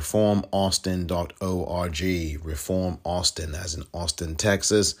from reformaustin.org. Reform Austin, as in Austin,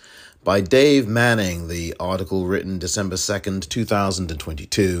 Texas, by Dave Manning. The article written December 2nd,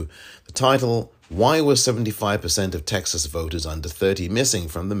 2022. The title, Why Was 75% of Texas voters under 30 missing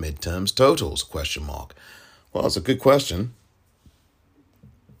from the midterms totals? ? Well, it's a good question.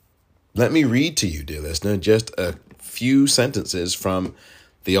 Let me read to you, dear listener, just a few sentences from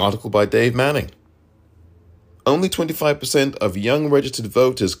the article by Dave Manning. Only 25% of young registered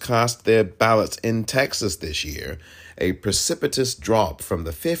voters cast their ballots in Texas this year, a precipitous drop from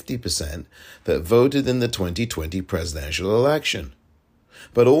the 50% that voted in the 2020 presidential election.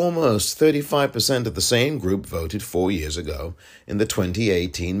 But almost 35% of the same group voted 4 years ago in the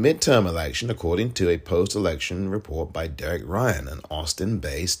 2018 midterm election, according to a post-election report by Derek Ryan, an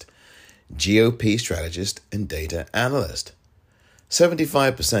Austin-based GOP strategist and data analyst.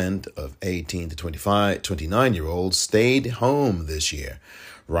 75% of 18 to 29-year-olds stayed home this year,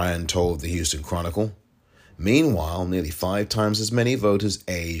 Ryan told the Houston Chronicle. Meanwhile, nearly 5 times as many voters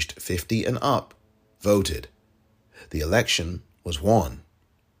aged 50 and up voted. The election was won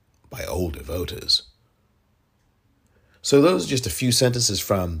by older voters. So those are just a few sentences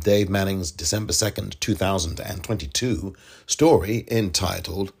from Dave Manning's December 2nd, 2022 story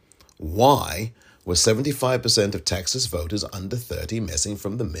entitled, Why was 75% of Texas voters under 30 missing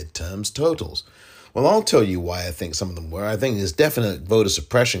from the midterms totals? Well, I'll tell you why I think some of them were. I think there's definite voter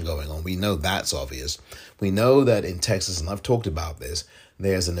suppression going on. We know that's obvious. We know that in Texas, and I've talked about this,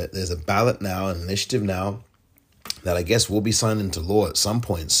 there's a ballot now, an initiative now that I guess will be signed into law at some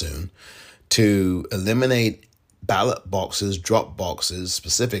point soon to eliminate ballot boxes, drop boxes,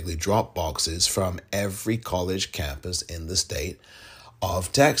 specifically drop boxes from every college campus in the state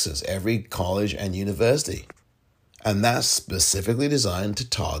of Texas, every college and university. And that's specifically designed to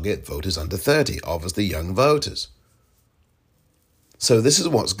target voters under 30, obviously young voters. So this is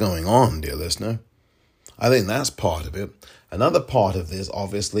what's going on, dear listener. I think that's part of it. Another part of this,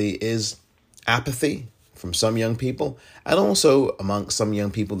 obviously, is apathy from some young people, and also amongst some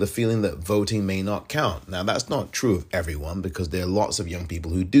young people, the feeling that voting may not count. Now, that's not true of everyone, because there are lots of young people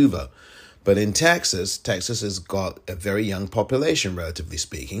who do vote. But in Texas has got a very young population, relatively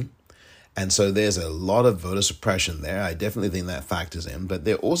speaking. And so there's a lot of voter suppression there. I definitely think that factors in. But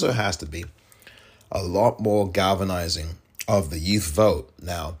there also has to be a lot more galvanizing of the youth vote.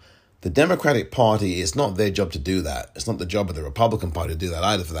 Now, the Democratic Party, it's not their job to do that. It's not the job of the Republican Party to do that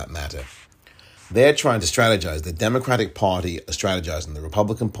either, for that matter. They're trying to strategize. The Democratic Party are strategizing. The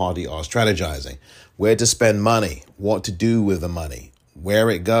Republican Party are strategizing. Where to spend money, what to do with the money, where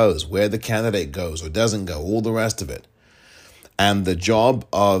it goes, where the candidate goes or doesn't go, all the rest of it. And the job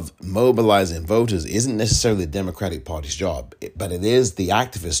of mobilizing voters isn't necessarily the Democratic Party's job, but it is the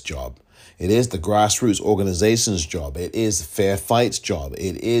activist job. It is the grassroots organization's job. It is Fair Fight's job.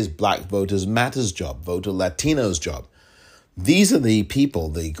 It is Black Voters Matters' job, Voter Latinos' job. These are the people,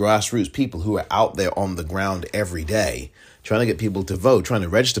 the grassroots people who are out there on the ground every day trying to get people to vote, trying to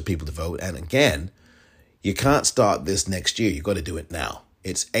register people to vote. And again, you can't start this next year. You've got to do it now.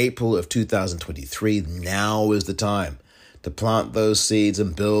 It's April of 2023. Now is the time to plant those seeds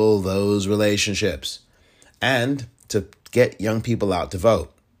and build those relationships and to get young people out to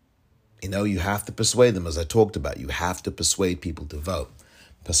vote. You have to persuade them, as I talked about. You have to persuade people to vote.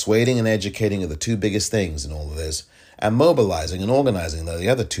 Persuading and educating are the two biggest things in all of this. And mobilizing and organizing are the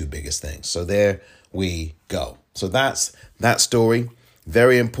other two biggest things. So there we go. So that's that story.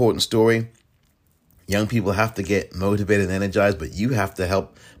 Very important story. Young people have to get motivated and energized, but you have to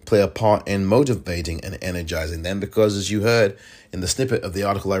help play a part in motivating and energizing them, because as you heard in the snippet of the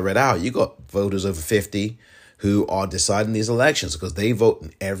article I read out, you got voters over 50 who are deciding these elections because they vote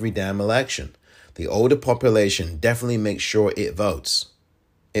in every damn election. The older population definitely makes sure it votes.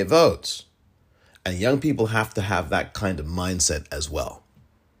 It votes. And young people have to have that kind of mindset as well.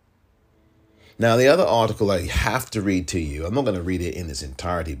 Now, the other article I have to read to you, I'm not going to read it in its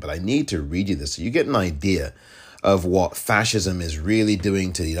entirety, but I need to read you this so you get an idea of what fascism is really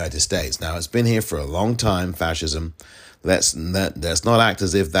doing to the United States. Now, it's been here for a long time, fascism. Let's not act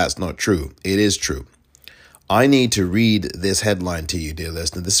as if that's not true. It is true. I need to read this headline to you, dear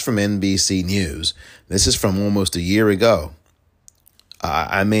listener. This is from NBC News. This is from almost a year ago.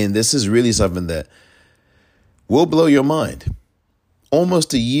 This is really something that will blow your mind.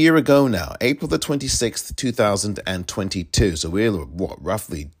 Almost a year ago now, April the 26th, 2022. So we're,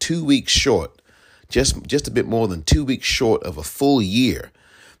 roughly 2 weeks short, just a bit more than 2 weeks short of a full year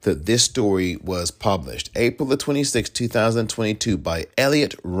that this story was published. April the 26th, 2022 by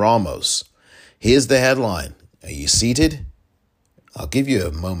Elliot Ramos. Here's the headline. Are you seated? I'll give you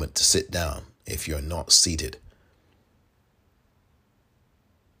a moment to sit down if you're not seated.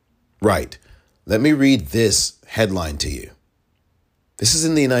 Right. Let me read this headline to you. This is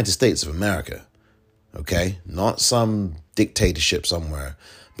in the United States of America, okay? Not some dictatorship somewhere,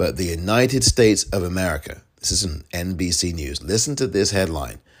 but the United States of America. This is in NBC News. Listen to this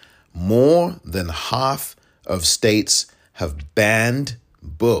headline. More than half of states have banned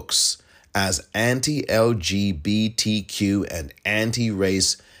books as anti-LGBTQ and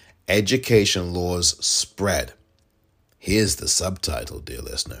anti-race education laws spread. Here's the subtitle, dear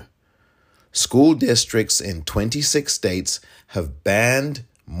listener. School districts in 26 states have banned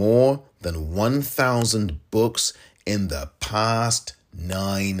more than 1,000 books in the past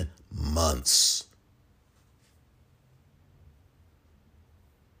 9 months.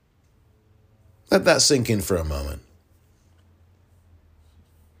 Let that sink in for a moment.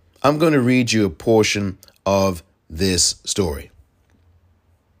 I'm going to read you a portion of this story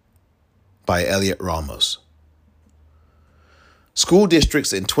by Elliot Ramos. School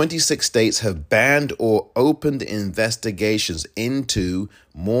districts in 26 states have banned or opened investigations into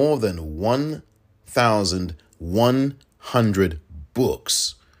more than 1,100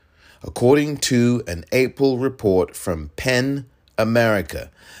 books, according to an April report from PEN America,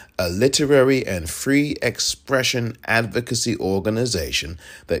 a literary and free expression advocacy organization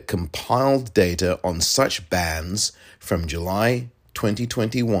that compiled data on such bans from July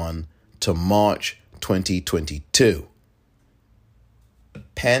 2021 to March 2022.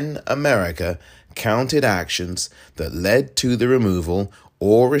 PEN America counted actions that led to the removal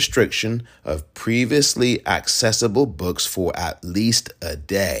or restriction of previously accessible books for at least a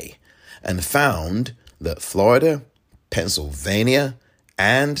day, and found that Florida, Pennsylvania,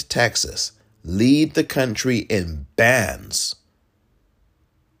 and Texas lead the country in bans.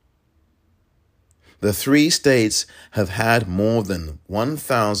 The three states have had more than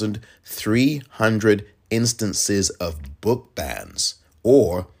 1,300 instances of book bans,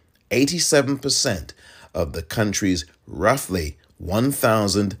 or 87% of the country's roughly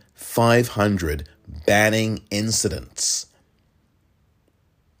 1,500 banning incidents.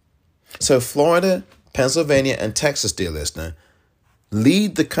 So Florida, Pennsylvania, and Texas, dear listener,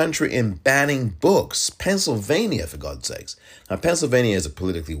 lead the country in banning books. Pennsylvania, for God's sakes. Now, Pennsylvania is a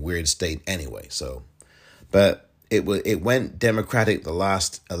politically weird state anyway, but it went Democratic the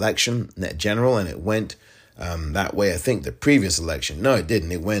last election, general, and it went that way, I think, the previous election. No, it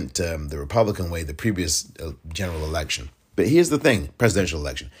didn't. It went the Republican way, the previous general election. But here's the thing, presidential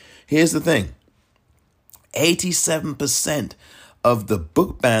election. Here's the thing. 87% of the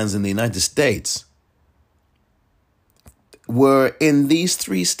book bans in the United States were in these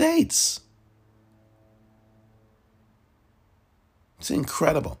three states. It's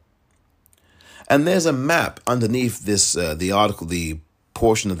incredible. And there's a map underneath this, the article, the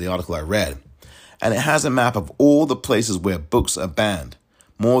portion of the article I read. And it has a map of all the places where books are banned.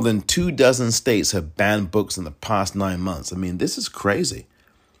 More than 24 states have banned books in the past 9 months. I mean, this is crazy.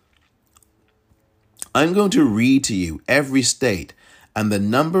 I'm going to read to you every state and the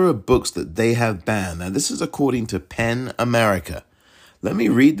number of books that they have banned. Now, this is according to PEN America. Let me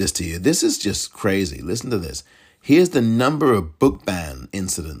read this to you. This is just crazy. Listen to this. Here's the number of book ban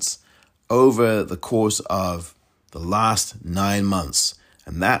incidents over the course of the last 9 months.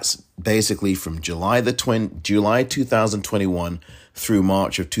 And that's basically from July 2021 through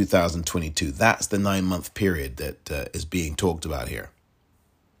March of 2022. That's the 9-month period that is being talked about here.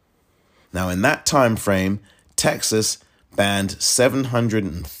 Now, in that time frame, Texas banned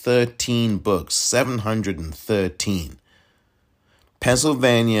 713 books. 713.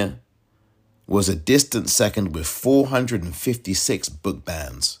 Pennsylvania was a distant second with 456 book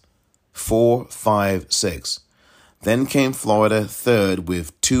bans. 456. Then came Florida, third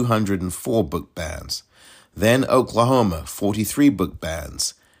with 204 book bans. Then Oklahoma, 43 book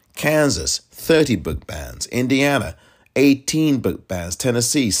bans. Kansas, 30 book bans. Indiana, 18 book bans.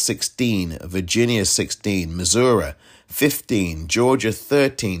 Tennessee, 16. Virginia, 16. Missouri, 15. Georgia,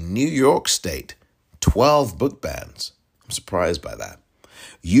 13. New York State, 12 book bans. I'm surprised by that.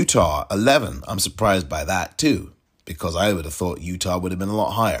 Utah, 11. I'm surprised by that too, because I would have thought Utah would have been a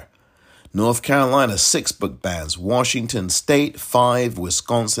lot higher. North Carolina, 6 book bans. Washington State, 5.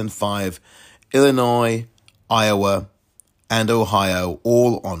 Wisconsin, 5. Illinois, Iowa, and Ohio,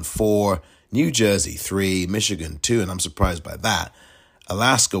 all on 4. New Jersey, 3. Michigan, 2, and I'm surprised by that.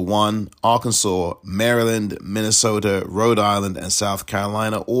 Alaska, 1. Arkansas, Maryland, Minnesota, Rhode Island, and South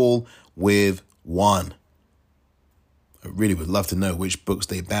Carolina, all with 1. I really would love to know which books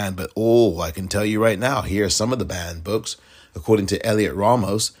they banned, but all I can tell you right now, here are some of the banned books, according to Elliot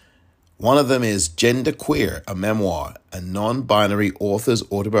Ramos. One of them is Gender Queer, a memoir, a non-binary author's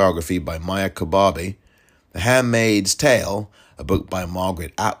autobiography by Maya Kobabe. The Handmaid's Tale, a book by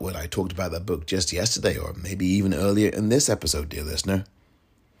Margaret Atwood. I talked about that book just yesterday, or maybe even earlier in this episode, dear listener,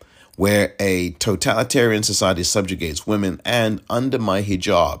 where a totalitarian society subjugates women, and Under My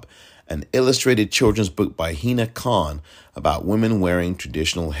Hijab, an illustrated children's book by Hina Khan about women wearing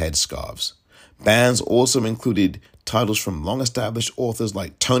traditional headscarves. Bans also included titles from long-established authors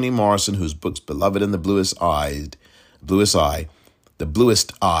like Toni Morrison, whose books Beloved and The Bluest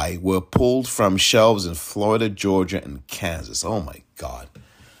Eye, were pulled from shelves in Florida, Georgia, and Kansas. Oh my God.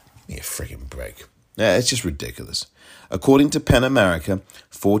 Give me a freaking break. Yeah, it's just ridiculous. According to PEN America,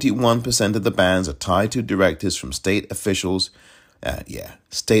 41% of the bans are tied to directives from state officials.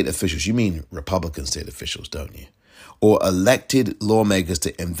 State officials. You mean Republican state officials, don't you? Or elected lawmakers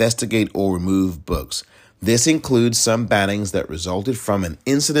to investigate or remove books. This includes some bannings that resulted from an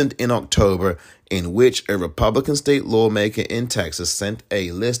incident in October in which a Republican state lawmaker in Texas sent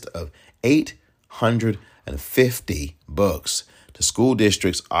a list of 850 books to school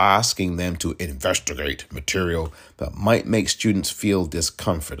districts asking them to investigate material that might make students feel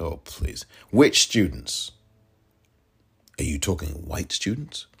discomfort. Oh, please. Which students? Are you talking white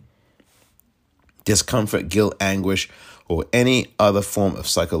students? Discomfort, guilt, anguish, or any other form of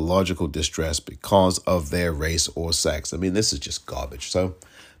psychological distress because of their race or sex. I mean, this is just garbage. So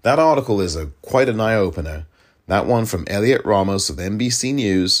that article is quite an eye-opener. That one from Elliot Ramos of NBC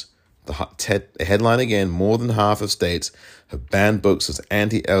News. The headline again, more than half of states have banned books as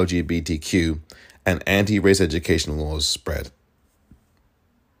anti-LGBTQ and anti-race education laws spread.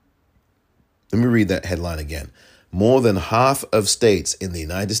 Let me read that headline again. More than half of states in the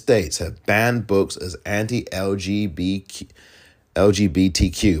United States have banned books as anti-LGBTQ,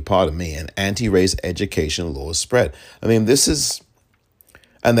 and anti-race education laws spread. I mean, this is,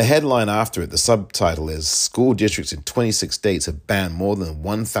 and the headline after it, the subtitle is, School districts in 26 states have banned more than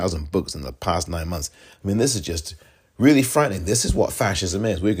 1,000 books in the past 9 months. I mean, this is just really frightening. This is what fascism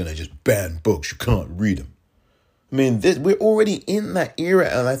is. We're going to just ban books. You can't read them. I mean, we're already in that era,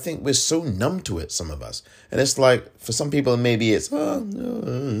 and I think we're so numb to it, some of us. And it's like, for some people, maybe it's,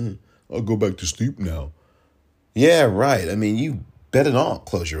 I'll go back to sleep now. Yeah, right. I mean, you better not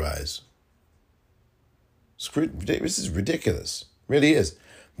close your eyes. This is ridiculous. It really is.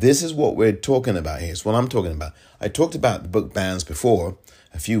 This is what we're talking about here. It's what I'm talking about. I talked about the book bans before,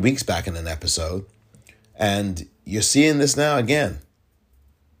 a few weeks back in an episode, and you're seeing this now again.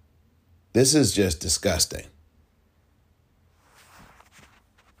 This is just disgusting.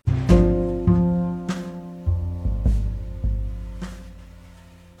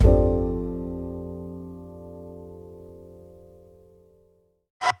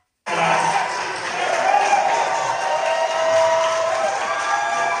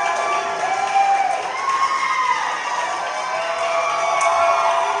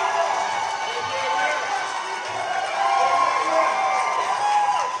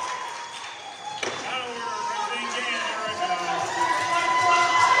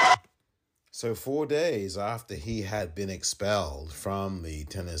 So 4 days after he had been expelled from the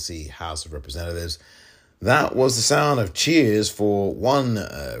Tennessee House of Representatives, that was the sound of cheers for one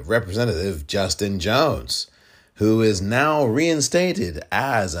representative, Justin Jones. who is now reinstated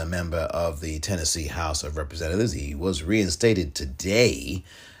as a member of the Tennessee House of Representatives. He was reinstated today,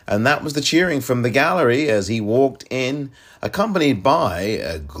 and that was the cheering from the gallery as he walked in, accompanied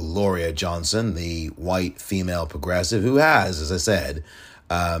by Gloria Johnson, the white female progressive, who has, as I said,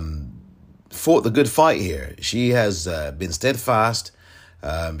 fought the good fight here. She has been steadfast.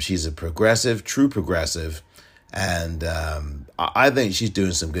 She's a progressive, true progressive, and I think she's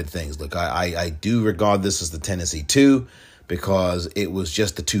doing some good things. Look, I do regard this as the Tennessee 2 because it was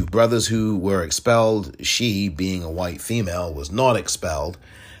just the two brothers who were expelled. She, being a white female, was not expelled.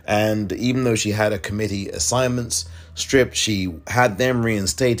 And even though she had her committee assignments stripped, she had them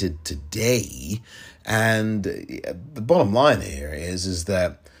reinstated today. And the bottom line here is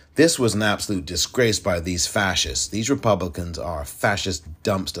that this was an absolute disgrace by these fascists. These Republicans are a fascist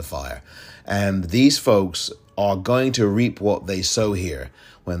dumpster fire. And these folks are going to reap what they sow here.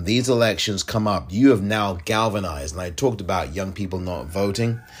 When these elections come up, you have now galvanized, and I talked about young people not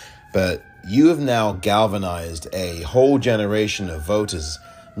voting, but you have now galvanized a whole generation of voters,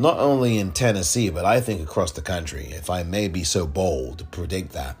 not only in Tennessee, but I think across the country, if I may be so bold to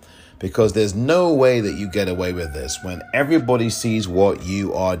predict that. Because there's no way that you get away with this when everybody sees what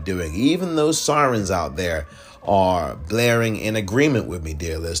you are doing. Even those sirens out there are blaring in agreement with me,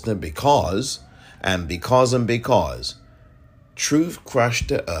 dear listener, because truth crushed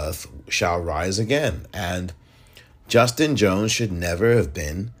to earth shall rise again. And Justin Jones should never have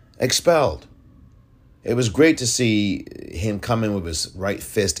been expelled. It was great to see him come in with his right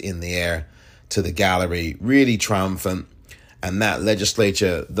fist in the air to the gallery, really triumphant. And that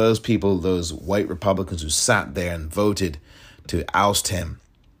legislature, those people, those white Republicans who sat there and voted to oust him,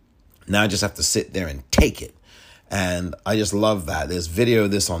 now just have to sit there and take it. And I just love that. There's video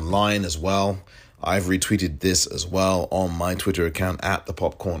of this online as well. I've retweeted this as well on my Twitter account at the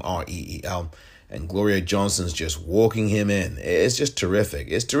Popcorn REEL. And Gloria Johnson's just walking him in. It's just terrific.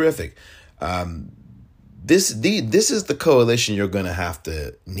 It's terrific. This is the coalition you're going to have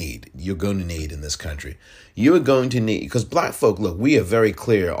to need. You're going to need in this country. You are going to need, because black folk, look, we are very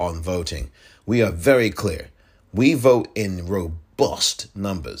clear on voting. We are very clear. We vote in robust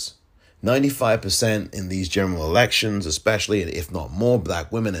numbers. 95% in these general elections, especially, if not more,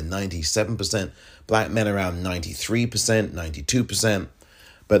 black women are 97%, black men around 93%, 92%.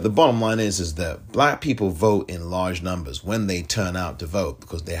 But the bottom line is that black people vote in large numbers when they turn out to vote,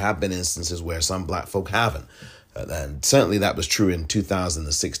 because there have been instances where some black folk haven't. And certainly that was true in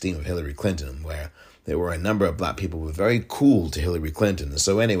 2016 with Hillary Clinton, where there were a number of black people who were very cool to Hillary Clinton. And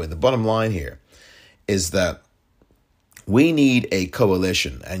so anyway, the bottom line here is that we need a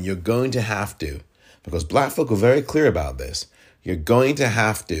coalition, and you're going to have to, because black folk are very clear about this, you're going to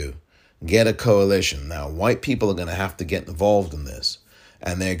have to get a coalition. Now, white people are going to have to get involved in this.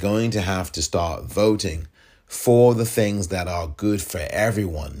 And they're going to have to start voting for the things that are good for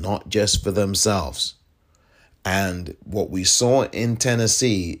everyone, not just for themselves. And what we saw in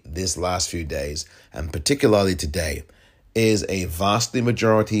Tennessee this last few days, and particularly today, is a vastly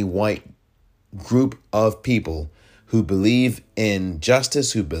majority white group of people who believe in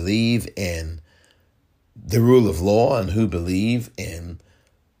justice, who believe in the rule of law, and who believe in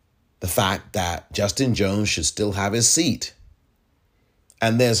the fact that Justin Jones should still have his seat.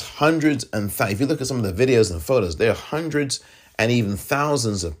 And there's hundreds and if you look at some of the videos and photos, there are hundreds and even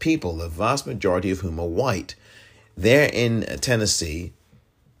thousands of people, the vast majority of whom are white. They're in Tennessee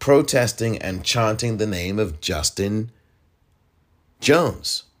protesting and chanting the name of Justin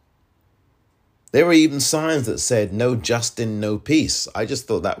Jones. There were even signs that said, "No Justin, no peace." I just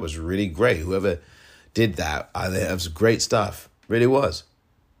thought that was really great. Whoever did that, it was great stuff. Really was.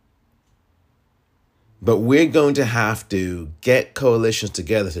 But we're going to have to get coalitions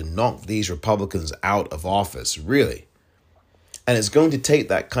together to knock these Republicans out of office, really. And it's going to take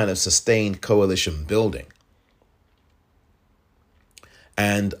that kind of sustained coalition building.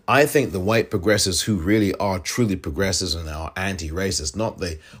 And I think the white progressives who really are truly progressives and are anti-racist, not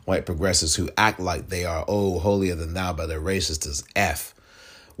the white progressives who act like they are, holier than thou, but they're racist as F,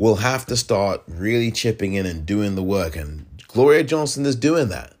 will have to start really chipping in and doing the work. And Gloria Johnson is doing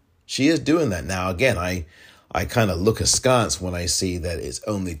that. She is doing that. Now, again, I kind of look askance when I see that it's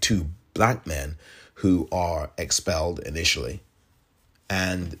only 2 black men who are expelled initially,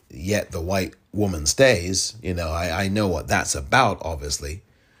 and yet the white woman stays. I know what that's about, obviously.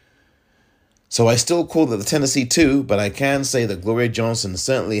 So I still call it the Tennessee 2, but I can say that Gloria Johnson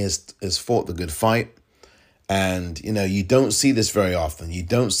certainly has fought the good fight. And, you don't see this very often. You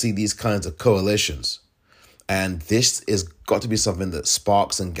don't see these kinds of coalitions. And this has got to be something that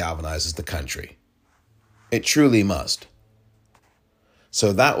sparks and galvanizes the country. It truly must.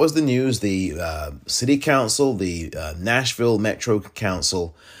 So that was the news. The city council, the Nashville Metro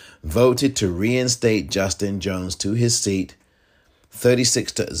Council, voted to reinstate Justin Jones to his seat,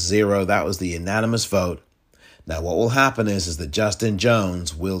 36-0. That was the unanimous vote. Now, what will happen is that Justin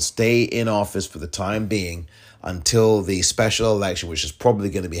Jones will stay in office for the time being until the special election, which is probably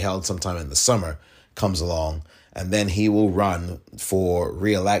going to be held sometime in the summer, comes along, and then he will run for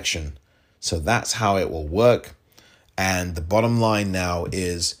re-election. So that's how it will work. And the bottom line now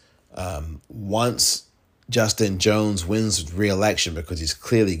is once Justin Jones wins re-election, because he's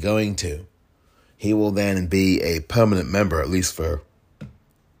clearly going to, he will then be a permanent member, at least for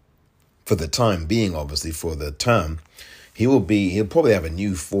the time being, obviously, for the term. He'll probably have a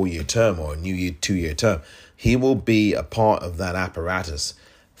new 4-year term or a new 2-year term. He will be a part of that apparatus,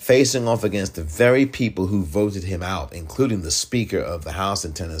 facing off against the very people who voted him out, including the Speaker of the House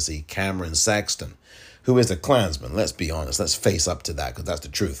in Tennessee, Cameron Sexton, who is a Klansman. Let's be honest. Let's face up to that, because that's the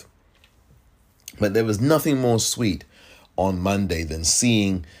truth. But there was nothing more sweet on Monday than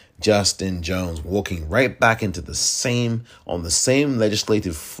seeing Justin Jones walking right back into the same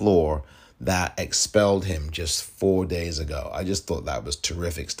legislative floor that expelled him just 4 days ago. I just thought that was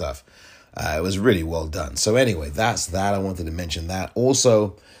terrific stuff. It was really well done. So anyway, that's that. I wanted to mention that.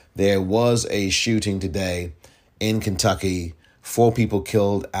 Also, there was a shooting today in Kentucky. 4 people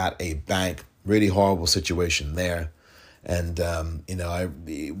killed at a bank. Really horrible situation there. And,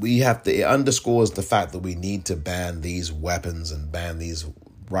 it underscores the fact that we need to ban these weapons and ban these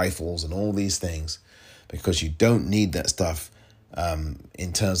rifles and all these things, because you don't need that stuff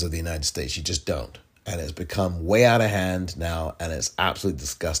in terms of the United States. You just don't. And it's become way out of hand now, and it's absolutely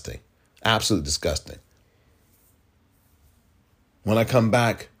disgusting. Absolutely disgusting. When I come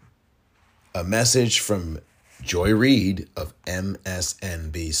back, a message from Joy Reid of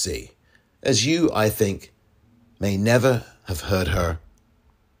MSNBC. As you, I think, may never have heard her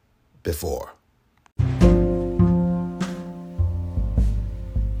before.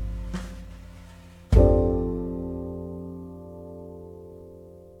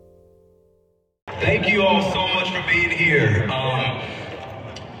 Thank you all so much for being here.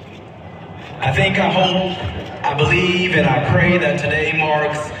 I hope, I believe, and I pray that today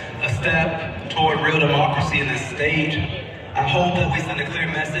marks a step toward real democracy in this state. I hope that we send a clear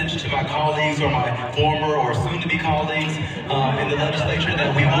message to my colleagues or my former or soon-to-be colleagues in the legislature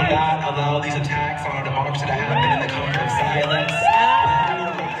that we will not allow these attacks on our democracy to happen in the comfort of silence. You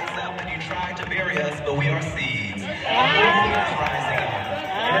will rise up and you try to bury us, but we are seeds. We are rising up.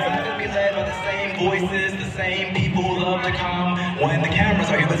 And it's not going to be led by the same voices, the same people who love to come when the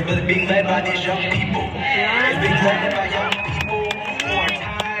cameras are here, but it's being led by these young people. It's being led by young people who are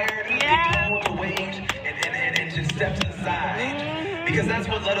tired of being told to wait and to step to the side. Because that's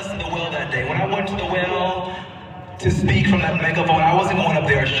what led us to the well that day. When I went to the well to speak from that megaphone, I wasn't going up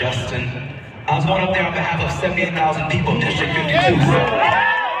there as Justin. I was going up there on behalf of 78,000 people in District 52.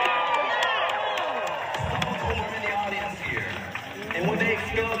 And when they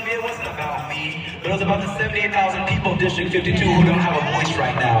expelled me, it wasn't about me, but it was about the 78,000 people of District 52 who don't have a voice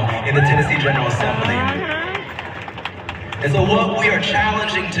right now in the Tennessee General Assembly. And so what we are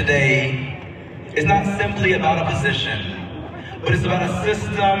challenging today is not simply about a position, but it's about a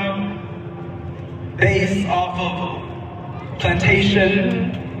system based off of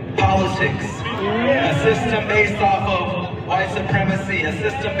plantation politics, a system based off of white supremacy, a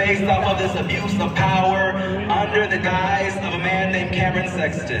system based off of this abuse of power under the guise of a man named Cameron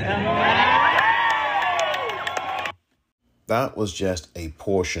Sexton. That was just a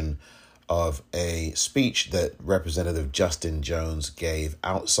portion of a speech that Representative Justin Jones gave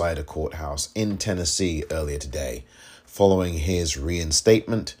outside a courthouse in Tennessee earlier today, following his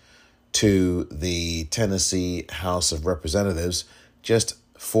reinstatement to the Tennessee House of Representatives just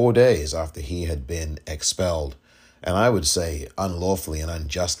 4 days after he had been expelled. And I would say unlawfully and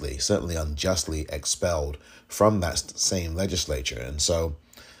unjustly, certainly unjustly expelled from that same legislature. And so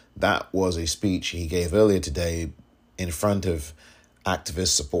that was a speech he gave earlier today in front of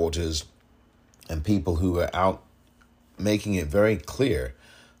activist supporters and people who were out making it very clear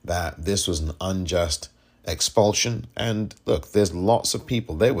that this was an unjust expulsion. And look, there's lots of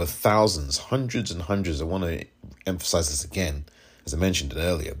people. There were thousands, hundreds and hundreds. I want to emphasize this again. As I mentioned it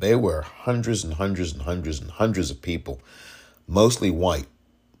earlier, there were hundreds and hundreds and hundreds and hundreds of people, mostly white,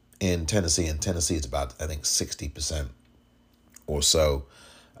 in Tennessee. And Tennessee is about, I think, 60% or so,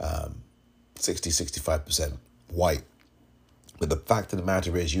 65% white. But the fact of the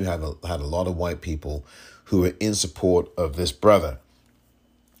matter is you had a lot of white people who were in support of this brother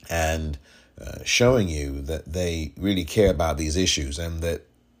and showing you that they really care about these issues and that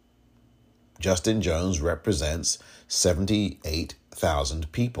Justin Jones represents 78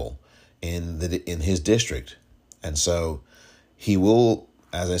 100,000 people in his district. And so he will,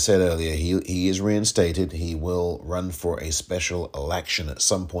 as I said earlier, he is reinstated. He will run for a special election at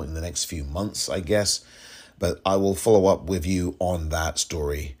some point in the next few months, I guess. But I will follow up with you on that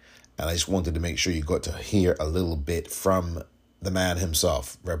story. And I just wanted to make sure you got to hear a little bit from the man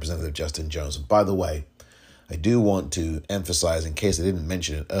himself, Representative Justin Jones. And by the way, I do want to emphasize, in case I didn't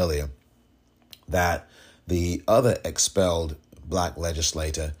mention it earlier, that the other expelled black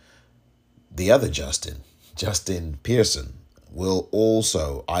legislator, the other Justin Pearson, will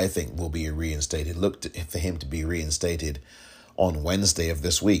also, I think, will be reinstated. Look for him to be reinstated on Wednesday of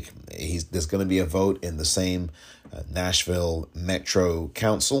this week. There's going to be a vote in the same Nashville Metro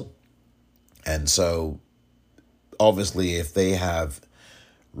Council. And so, obviously, if they have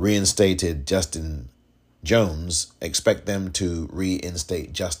reinstated Justin Jones, expect them to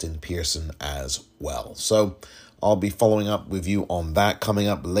reinstate Justin Pearson as well. So I'll be following up with you on that coming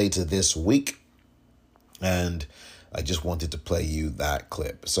up later this week. And I just wanted to play you that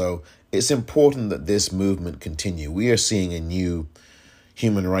clip. So it's important that this movement continue. We are seeing a new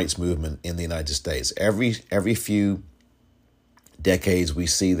human rights movement in the United States. Every few decades we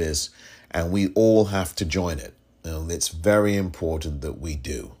see this, and we all have to join it. It's very important that we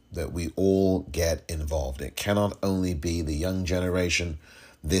do, that we all get involved. It cannot only be the young generation,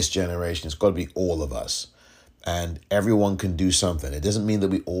 this generation. It's got to be all of us. And everyone can do something. It doesn't mean that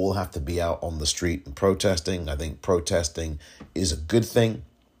we all have to be out on the street and protesting. I think protesting is a good thing.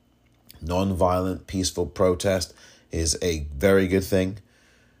 Non-violent, peaceful protest is a very good thing.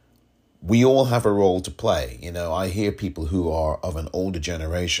 We all have a role to play. I hear people who are of an older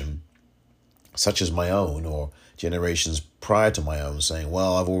generation, such as my own, or generations prior to my own, saying,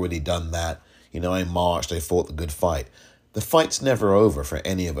 well, I've already done that. I marched, I fought the good fight. The fight's never over for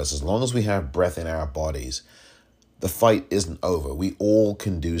any of us. As long as we have breath in our bodies, the fight isn't over. We all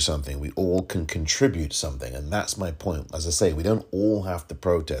can do something. We all can contribute something. And that's my point. As I say, we don't all have to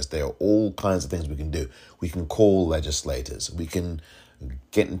protest. There are all kinds of things we can do. We can call legislators. We can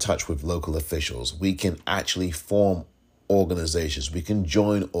get in touch with local officials. We can actually form organizations. We can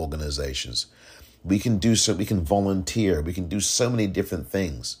join organizations. We can do so. We can volunteer. We can do so many different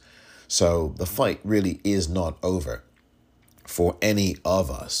things. So the fight really is not over for any of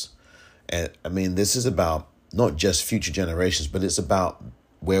us. And I mean, this is about not just future generations, but it's about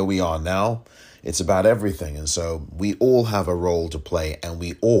where we are now. It's about everything. And so we all have a role to play, and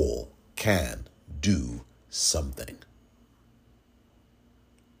we all can do something.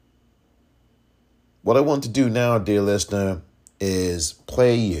 What I want to do now, dear listener, is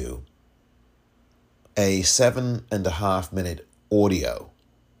play you a 7.5-minute audio.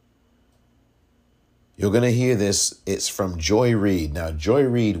 You're going to hear this. It's from Joy Reid. Now, Joy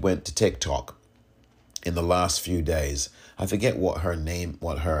Reid went to TikTok in the last few days. I forget what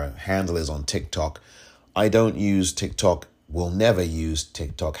her handle is on TikTok. I don't use TikTok, will never use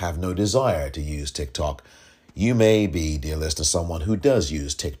TikTok, have no desire to use TikTok. You may be, dear listener, someone who does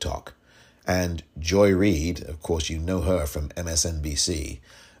use TikTok. And Joy Reid, of course, you know her from MSNBC,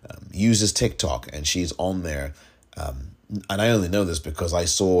 uses TikTok, and she's on there. And I only know this because I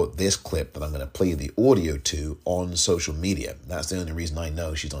saw this clip that I'm going to play the audio to on social media. That's the only reason I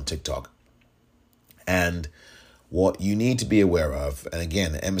know she's on TikTok. And what you need to be aware of, and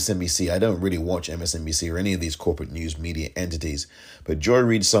again, MSNBC, I don't really watch MSNBC or any of these corporate news media entities, but Joy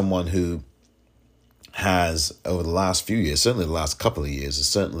Reid's someone who has, over the last few years, certainly the last couple of years, has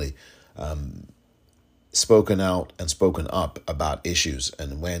certainly spoken out and spoken up about issues.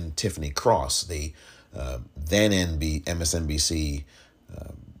 And when Tiffany Cross, the then MSNBC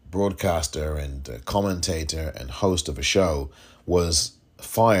broadcaster and commentator and host of a show, was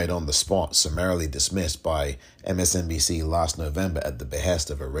fired on the spot, summarily dismissed by MSNBC last November at the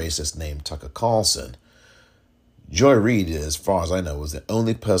behest of a racist named Tucker Carlson, Joy Reid, as far as I know, was the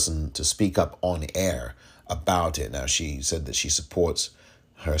only person to speak up on air about it. Now, she said that she supports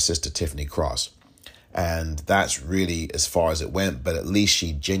her sister Tiffany Cross, and that's really as far as it went, but at least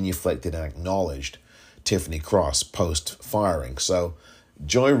she genuflected and acknowledged Tiffany Cross post-firing. So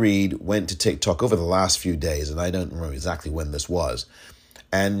Joy Reid went to TikTok over the last few days, and I don't remember exactly when this was,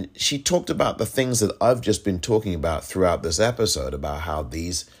 and she talked about the things that I've just been talking about throughout this episode, about how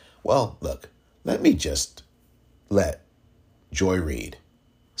these, well, look, let me just let Joy Reid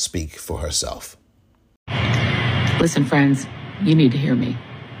speak for herself. Listen, friends, you need to hear me.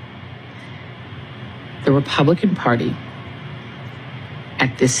 The Republican Party,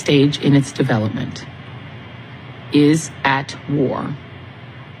 at this stage in its development, is at war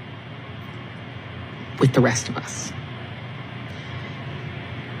with the rest of us.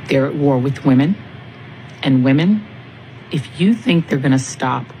 They're at war with women, and women If you think they're going to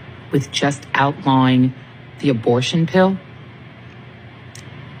stop with just outlawing the abortion pill,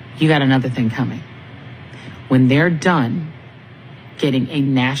 you got another thing coming. When they're done getting a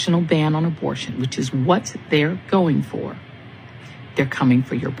national ban on abortion, which is what they're going for, they're coming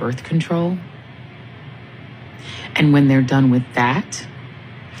for your birth control. And when they're done with that,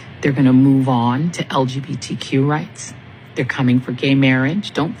 they're going to move on to LGBTQ rights. They're coming for gay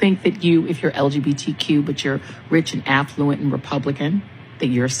marriage. Don't think that if you're LGBTQ, but you're rich and affluent and Republican, that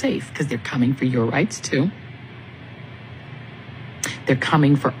you're safe, because they're coming for your rights too. They're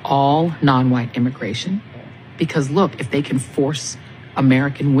coming for all non-white immigration. Because look, if they can force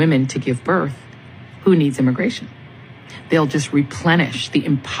American women to give birth, who needs immigration? They'll just replenish the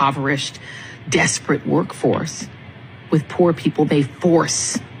impoverished, desperate workforce with poor people they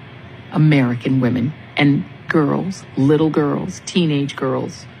force American women and girls, little girls, teenage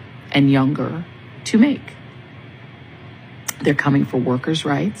girls, and younger to make. They're coming for workers'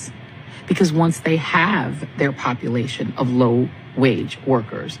 rights, because once they have their population of low-wage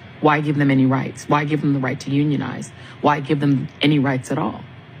workers, why give them any rights? Why give them the right to unionize? Why give them any rights at all?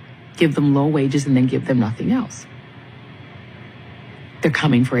 Give them low wages and then give them nothing else. They're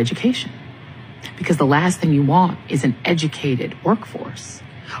coming for education, because the last thing you want is an educated workforce,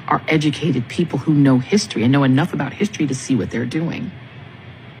 are educated people who know history and know enough about history to see what they're doing.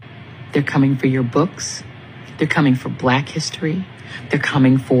 They're coming for your books. They're coming for Black history. They're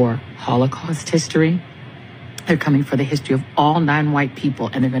coming for Holocaust history. They're coming for the history of all non-white people,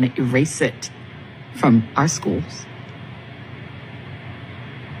 and they're going to erase it from our schools.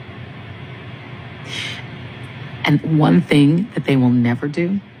 And one thing that they will never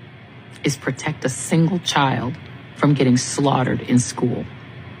do is protect a single child from getting slaughtered in school,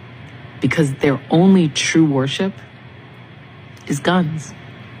 because their only true worship is guns.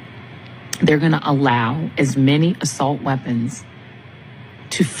 They're going to allow as many assault weapons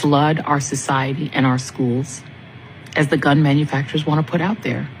to flood our society and our schools as the gun manufacturers want to put out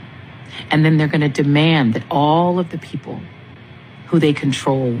there. And then they're going to demand that all of the people who they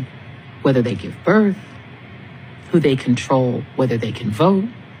control, whether they give birth, who they control whether they can vote,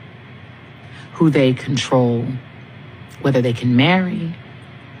 who they control whether they can marry,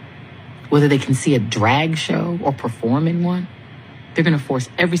 whether they can see a drag show or perform in one, they're going to force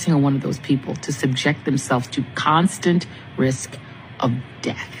every single one of those people to subject themselves to constant risk of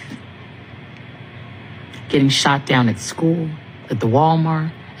death. Getting shot down at school, at the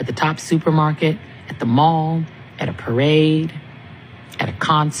Walmart, at the top supermarket, at the mall, at a parade, at a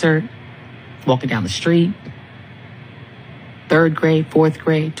concert, walking down the street. 3rd grade, 4th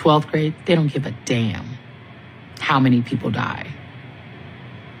grade, 12th grade, they don't give a damn how many people die.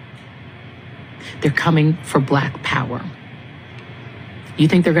 They're coming for Black power. You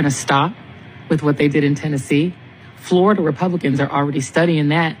think they're going to stop with what they did in Tennessee? Florida Republicans are already studying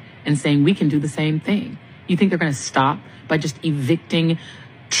that and saying we can do the same thing. You think they're going to stop by just evicting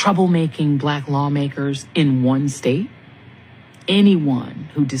troublemaking Black lawmakers in one state? Anyone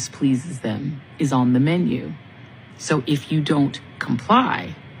who displeases them is on the menu. So if you don't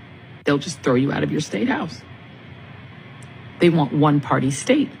comply, they'll just throw you out of your state house. They want one-party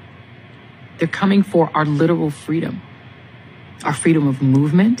state. They're coming for our literal freedom, our freedom of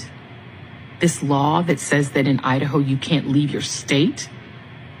movement. This law that says that in Idaho you can't leave your state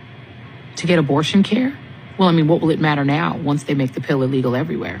to get abortion care. Well, I mean, what will it matter now once they make the pill illegal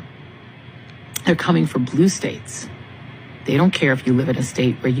everywhere? They're coming for blue states. They don't care if you live in a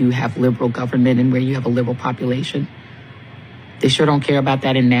state where you have liberal government and where you have a liberal population. They sure don't care about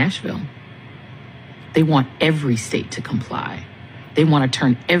that in Nashville. They want every state to comply. They want to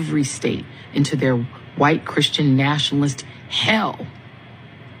turn every state into their white Christian nationalist hell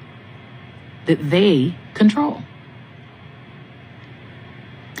that they control.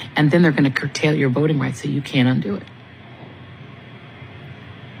 And then they're going to curtail your voting rights so you can't undo it.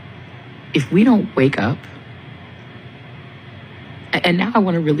 If we don't wake up, and now I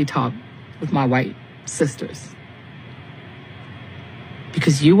want to really talk with my white sisters,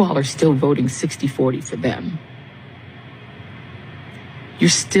 because you all are still voting 60-40 for them. You're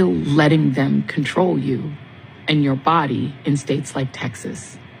still letting them control you and your body in states like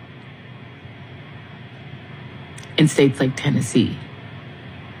Texas, in states like Tennessee,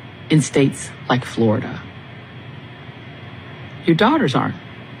 in states like Florida. Your daughters aren't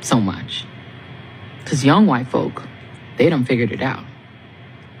so much, because young white folk, they done figured it out.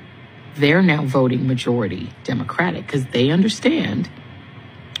 They're now voting majority Democratic because they understand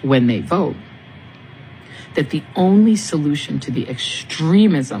when they vote that the only solution to the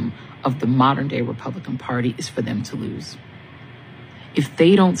extremism of the modern day Republican Party is for them to lose. If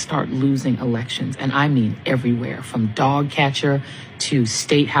they don't start losing elections, and I mean everywhere, from dog catcher to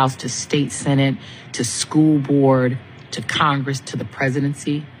state house to state senate to school board to Congress to the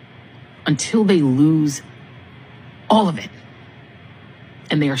presidency, until they lose all of it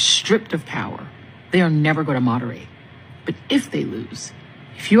and they are stripped of power, they are never going to moderate. But if they lose,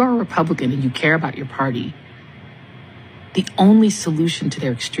 if you are a Republican and you care about your party, the only solution to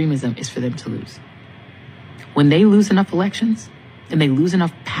their extremism is for them to lose. When they lose enough elections and they lose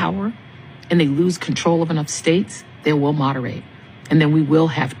enough power and they lose control of enough states, they will moderate. And then we will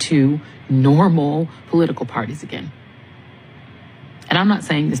have two normal political parties again. And I'm not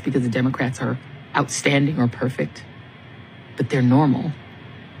saying this because the Democrats are outstanding or perfect, but they're normal.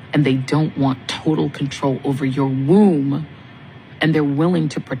 And they don't want total control over your womb. And they're willing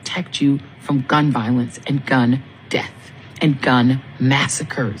to protect you from gun violence and gun death and gun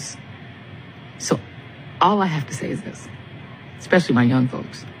massacres. So all I have to say is this, especially my young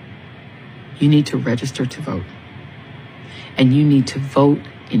folks, you need to register to vote. And you need to vote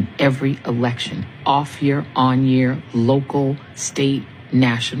in every election, off year, on year, local, state,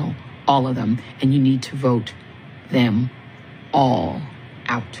 national, all of them. And you need to vote them all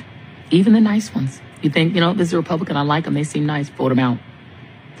out. Even the nice ones. You think, this is a Republican, I like them, they seem nice, vote them out.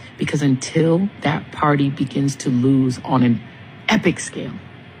 Because until that party begins to lose on an epic scale,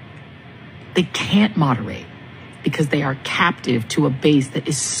 they can't moderate because they are captive to a base that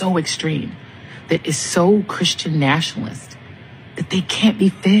is so extreme, that is so Christian nationalist, that they can't be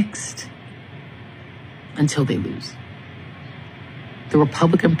fixed until they lose. The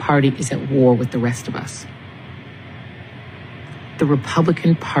Republican Party is at war with the rest of us. The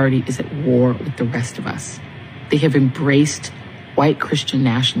Republican Party is at war with the rest of us. They have embraced white Christian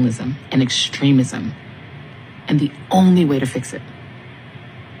nationalism and extremism. And the only way to fix it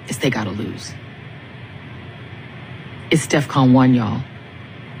is they gotta lose. It's DEFCON 1, y'all.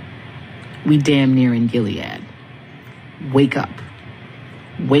 We damn near in Gilead. Wake up.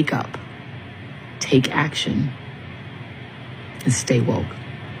 Wake up. Take action. And stay woke.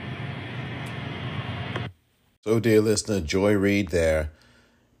 So, dear listener, Joy Reid there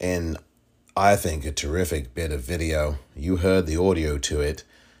in, I think, a terrific bit of video. You heard the audio to it.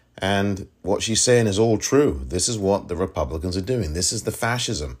 And what she's saying is all true. This is what the Republicans are doing. This is the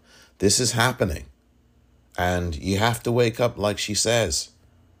fascism. This is happening. And you have to wake up, like she says.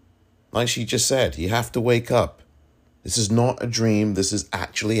 Like she just said, you have to wake up. This is not a dream. This is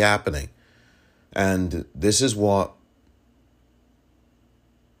actually happening. And this is what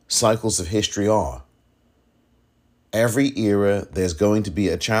cycles of history are. Every era, there's going to be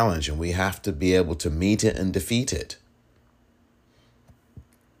a challenge, and we have to be able to meet it and defeat it.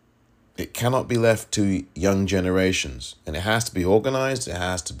 It cannot be left to young generations, and it has to be organized. It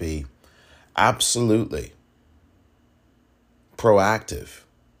has to be absolutely proactive.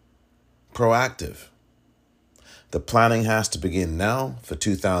 Proactive. The planning has to begin now for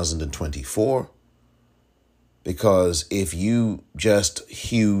 2024, because if you just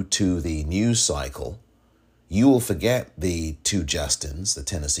hew to the news cycle, you will forget the two Justins, the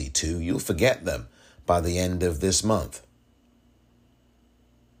Tennessee two. You'll forget them by the end of this month.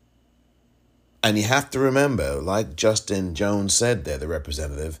 And you have to remember, like Justin Jones said there, the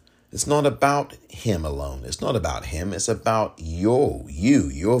representative, it's not about him alone. It's not about him. It's about your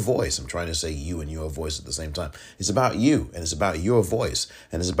voice. I'm trying to say you and your voice at the same time. It's about you, and it's about your voice,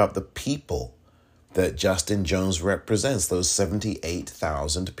 and it's about the people that Justin Jones represents, those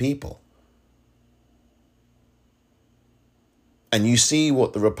 78,000 people. And you see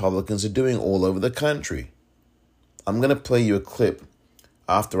what the Republicans are doing all over the country. I'm going to play you a clip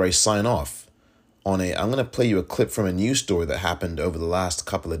after I sign off I'm going to play you a clip from a news story that happened over the last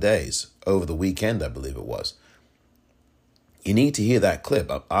couple of days, over the weekend, I believe it was. You need to hear that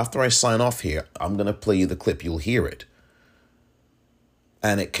clip. After I sign off here, I'm going to play you the clip. You'll hear it.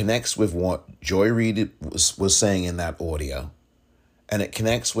 And it connects with what Joy Reid was saying in that audio. And it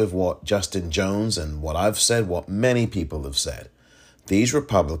connects with what Justin Jones and what I've said, what many people have said. These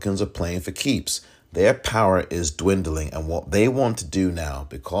Republicans are playing for keeps. Their power is dwindling, and what they want to do now,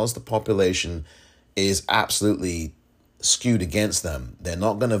 because the population is absolutely skewed against them, they're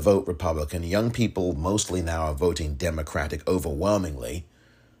not going to vote Republican. Young people mostly now are voting Democratic overwhelmingly.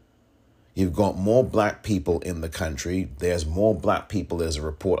 You've got more black people in the country. There's more black people. There's a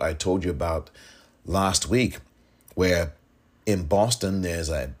report I told you about last week where in Boston there's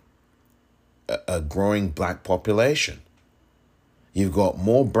a growing black population. You've got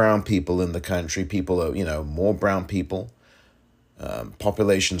more brown people in the country. More brown people.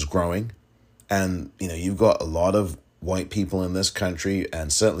 Population's growing. And, you've got a lot of white people in this country,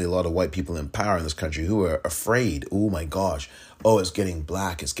 and certainly a lot of white people in power in this country, who are afraid. Oh my gosh. Oh, it's getting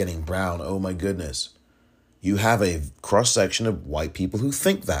black. It's getting brown. Oh my goodness. You have a cross-section of white people who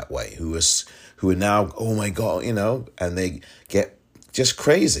think that way, who are now, oh my God, and they get just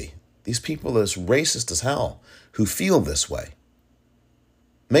crazy. These people are as racist as hell who feel this way.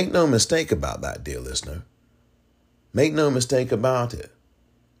 Make no mistake about that, dear listener. Make no mistake about it.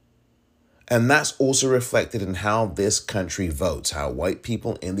 And that's also reflected in how this country votes, how white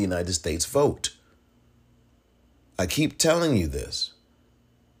people in the United States vote. I keep telling you this.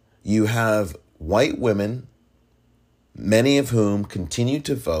 You have white women, many of whom continue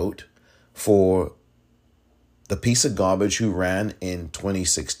to vote for the piece of garbage who ran in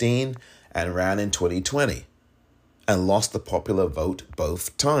 2016 and ran in 2020 and lost the popular vote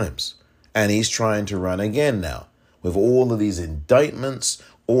both times. And he's trying to run again now with all of these indictments,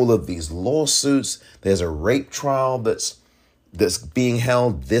 all of these lawsuits. There's a rape trial that's being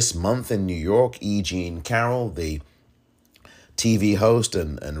held this month in New York. E. Jean Carroll, the TV host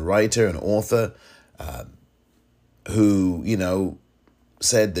and writer and author, who,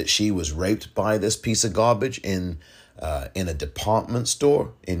 said that she was raped by this piece of garbage in a department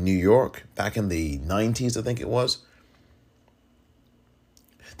store in New York back in the 90s, I think it was.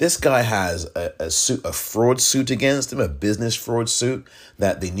 This guy has a fraud suit against him, a business fraud suit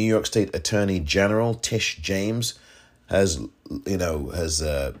that the New York State Attorney General, Tish James, has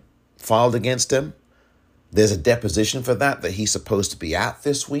filed against him. There's a deposition for that he's supposed to be at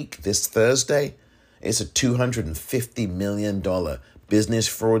this week, this Thursday. It's a $250 million business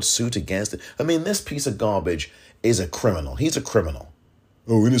fraud suit against it. I mean, this piece of garbage is a criminal. He's a criminal.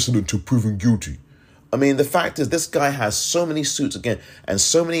 Oh, innocent until proven guilty. I mean, the fact is this guy has so many suits again and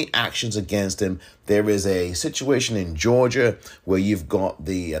so many actions against him. There is a situation in Georgia where you've got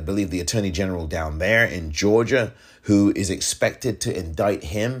I believe the Attorney General down there in Georgia who is expected to indict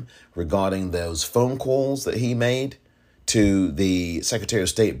him regarding those phone calls that he made to the Secretary of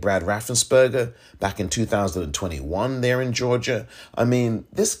State, Brad Raffensperger, back in 2021 there in Georgia. I mean,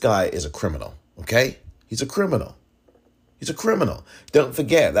 this guy is a criminal, okay? He's a criminal. He's a criminal. Don't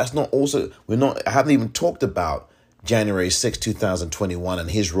forget, I haven't even talked about January 6, 2021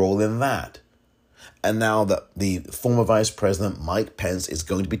 and his role in that. And now that the former Vice President Mike Pence is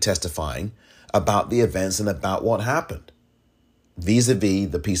going to be testifying about the events and about what happened vis-a-vis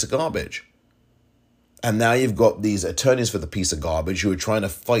the piece of garbage. And now you've got these attorneys for the piece of garbage who are trying to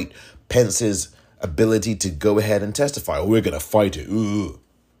fight Pence's ability to go ahead and testify. Oh, we're going to fight it. Ooh.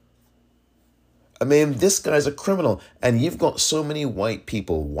 I mean, this guy's a criminal. And you've got so many white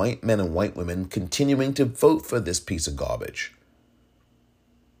people, white men and white women, continuing to vote for this piece of garbage.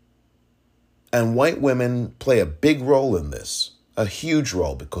 And white women play a big role in this, a huge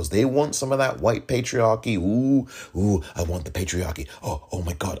role, because they want some of that white patriarchy. Ooh, I want the patriarchy. Oh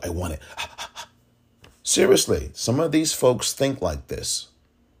my God, I want it. Seriously, some of these folks think like this.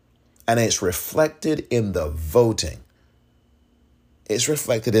 And it's reflected in the voting. It's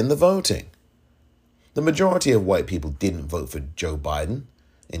reflected in the voting. The majority of white people didn't vote for Joe Biden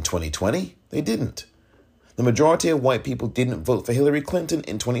in 2020. They didn't. The majority of white people didn't vote for Hillary Clinton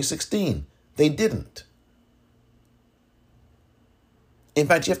in 2016. They didn't. In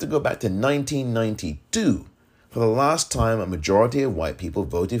fact, you have to go back to 1992 for the last time a majority of white people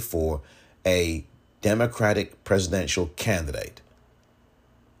voted for a Democratic presidential candidate.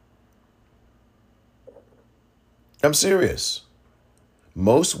 I'm serious.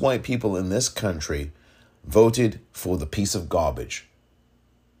 Most white people in this country voted for the piece of garbage.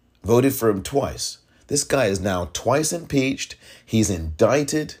 Voted for him twice. This guy is now twice impeached. He's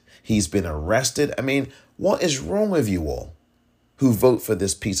indicted. He's been arrested. I mean, what is wrong with you all who vote for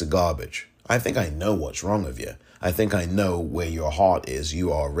this piece of garbage? I think I know what's wrong with you. I think I know where your heart is.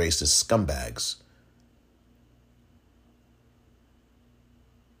 You are racist scumbags.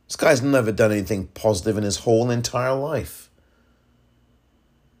 This guy's never done anything positive in his whole entire life.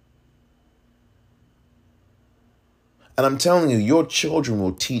 And I'm telling you, your children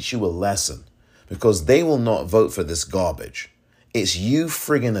will teach you a lesson because they will not vote for this garbage. It's you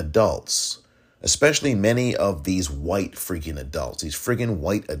friggin' adults, especially many of these white freaking adults, these friggin'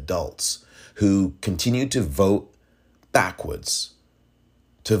 white adults who continue to vote backwards,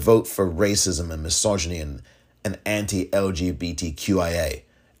 to vote for racism and misogyny and anti-LGBTQIA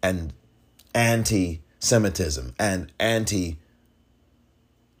and anti-Semitism and anti-Islam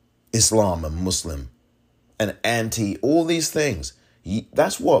and Muslim and anti all these things.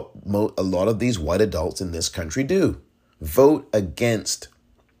 That's what a lot of these white adults in this country do. Vote against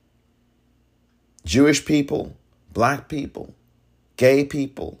Jewish people, black people, gay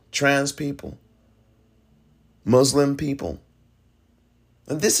people, trans people. Muslim people.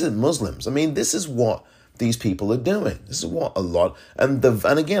 And this is Muslims. I mean, this is what these people are doing. This is what a lot. And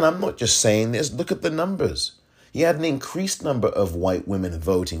again, I'm not just saying this. Look at the numbers. You had an increased number of white women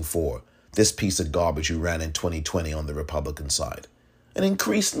voting for this piece of garbage who ran in 2020 on the Republican side. An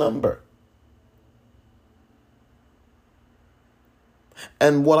increased number.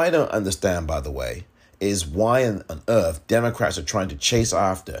 And what I don't understand, by the way, is why on earth Democrats are trying to chase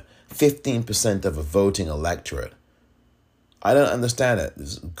after 15% of a voting electorate. I don't understand it.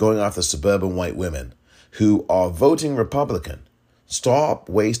 This is going after suburban white women who are voting Republican. Stop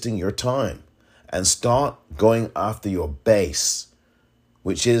wasting your time and start going after your base,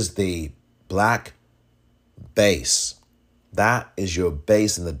 which is the black base. That is your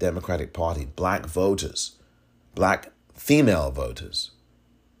base in the Democratic Party. Black voters, black female voters,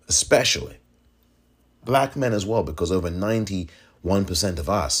 especially. Black men as well, because over 91% of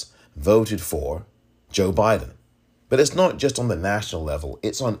us voted for Joe Biden. But it's not just on the national level,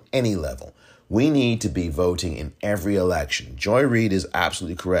 it's on any level. We need to be voting in every election. Joy Reid is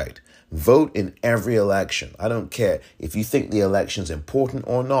absolutely correct. Vote in every election. I don't care if you think the election's important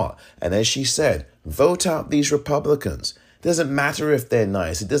or not. And as she said, vote out these Republicans. It doesn't matter if they're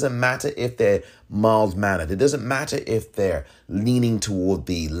nice. It doesn't matter if they're mild-mannered. It doesn't matter if they're leaning toward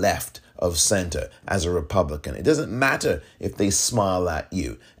the left of center as a Republican. It doesn't matter if they smile at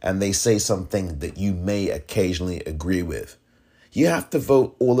you and they say something that you may occasionally agree with. You have to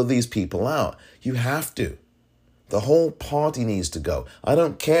vote all of these people out. You have to. The whole party needs to go. I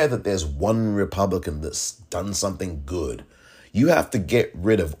don't care that there's one Republican that's done something good. You have to get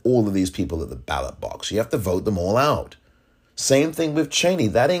rid of all of these people at the ballot box. You have to vote them all out. Same thing with Cheney.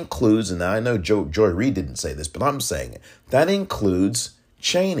 That includes, and I know Joy Reid didn't say this, but I'm saying it. That includes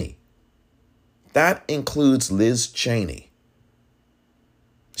Cheney. That includes Liz Cheney.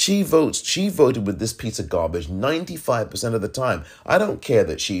 She voted with this piece of garbage 95% of the time. I don't care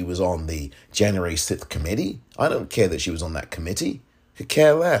that she was on the January 6th committee. I don't care that she was on that committee. Could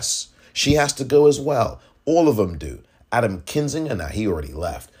care less. She has to go as well. All of them do. Adam Kinzinger, now he already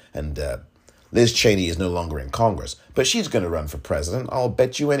left. And Liz Cheney is no longer in Congress. But she's going to run for president. I'll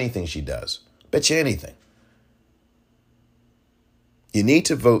bet you anything she does. Bet you anything. You need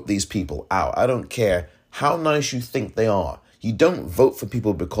to vote these people out. I don't care how nice you think they are. You don't vote for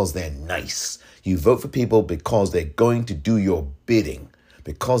people because they're nice. You vote for people because they're going to do your bidding,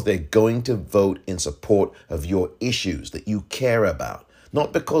 because they're going to vote in support of your issues that you care about.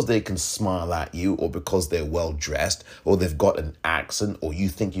 Not because they can smile at you or because they're well-dressed or they've got an accent or you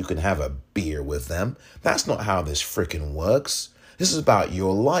think you can have a beer with them. That's not how this frickin' works. This is about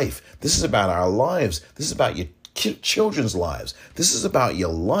your life. This is about our lives. This is about your children's lives. This is about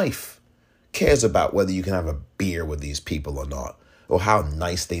your life. Cares about whether you can have a beer with these people or not, or how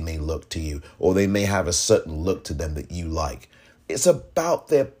nice they may look to you, or they may have a certain look to them that you like. It's about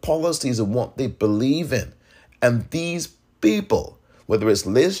their policies and what they believe in. And these people, whether it's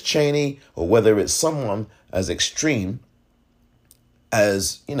Liz Cheney or whether it's someone as extreme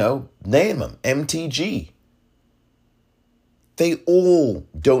as, name them, MTG, they all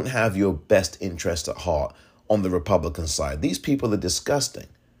don't have your best interest at heart on the Republican side. These people are disgusting.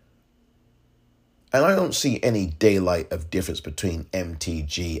 And I don't see any daylight of difference between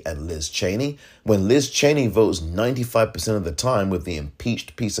MTG and Liz Cheney. When Liz Cheney votes 95% of the time with the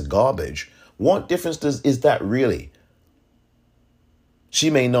impeached piece of garbage, what difference is that really? She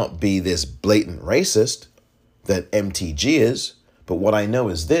may not be this blatant racist that MTG is, but what I know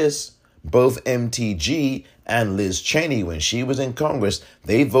is this: both MTG and Liz Cheney, when she was in Congress,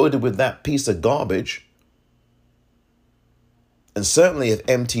 they voted with that piece of garbage. And certainly if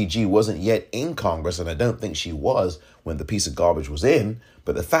MTG wasn't yet in Congress, and I don't think she was when the piece of garbage was in,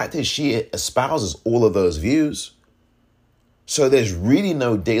 but the fact is she espouses all of those views. So there's really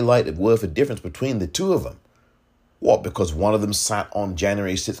no daylight worth of difference between the two of them. What, because one of them sat on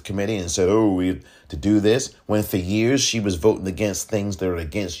January 6th committee and said, we have to do this, when for years she was voting against things that are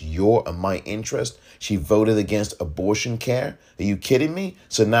against your and my interest? She voted against abortion care? Are you kidding me?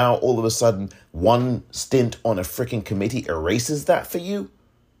 So now all of a sudden one stint on a freaking committee erases that for you?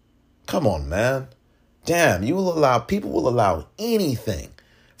 Come on, man. Damn, people will allow anything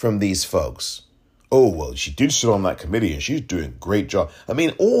from these folks. Oh, well, she did sit on that committee and she's doing a great job. I mean,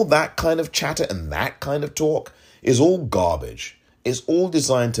 all that kind of chatter and that kind of talk is all garbage. It's all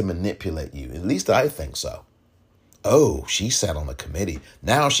designed to manipulate you. At least I think so. Oh, she sat on the committee.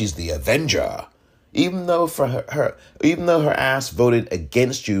 Now she's the Avenger. Even though her ass voted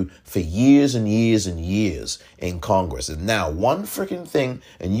against you for years and years and years in Congress. And now one freaking thing,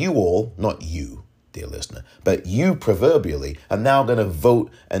 and you all, not you, dear listener. But you proverbially are now going to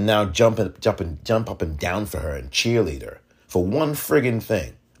vote and now jump up and down for her and cheerlead her for one friggin'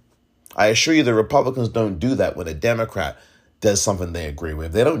 thing. I assure you the Republicans don't do that when a Democrat does something they agree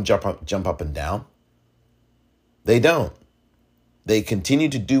with. They don't jump up and down. They don't. They continue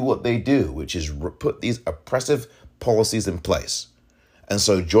to do what they do, which is put these oppressive policies in place. And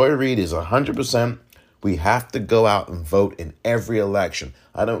so Joy Reid is 100%. We have to go out and vote in every election.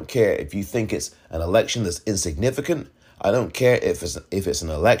 I don't care if you think it's an election that's insignificant. I don't care if it's an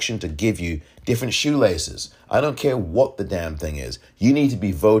election to give you different shoelaces. I don't care what the damn thing is. You need to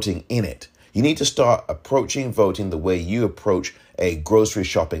be voting in it. You need to start approaching voting the way you approach a grocery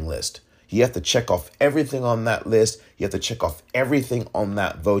shopping list. You have to check off everything on that list. You have to check off everything on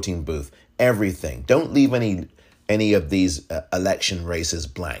that voting booth. Everything. Don't leave any of these election races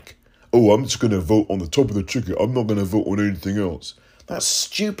blank. Oh, I'm just going to vote on the top of the ticket. I'm not going to vote on anything else. That's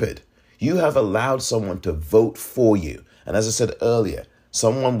stupid. You have allowed someone to vote for you. And as I said earlier,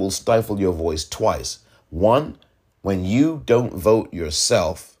 someone will stifle your voice twice. One, when you don't vote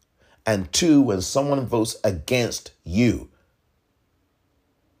yourself. And two, when someone votes against you.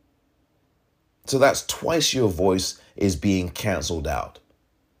 So that's twice your voice is being canceled out.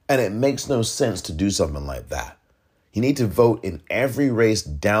 And it makes no sense to do something like that. You need to vote in every race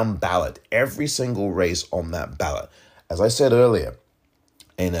down ballot, every single race on that ballot. As I said earlier,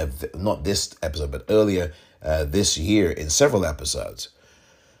 not this episode, but earlier this year in several episodes,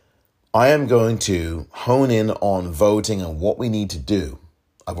 I am going to hone in on voting and what we need to do.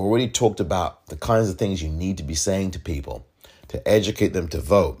 I've already talked about the kinds of things you need to be saying to people to educate them to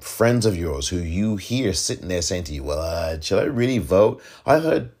vote. Friends of yours who you hear sitting there saying to you, well, should I really vote? I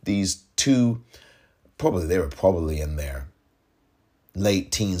heard these two, they were probably in their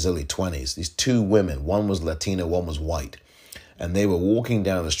late teens, early 20s. These two women, one was Latina, one was white. And they were walking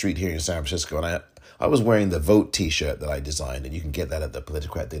down the street here in San Francisco. And I was wearing the Vote t-shirt that I designed. And you can get that at the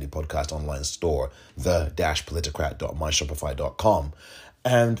Politicrat Daily Podcast online store, the-politicrat.myshopify.com.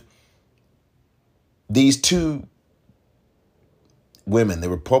 And these two women, they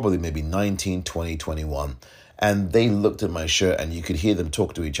were probably maybe 19, 20, 21. And they looked at my shirt and you could hear them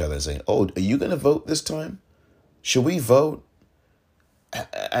talk to each other saying, oh, are you going to vote this time? Should we vote?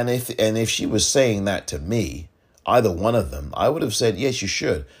 And if she was saying that to me, either one of them, I would have said, yes, you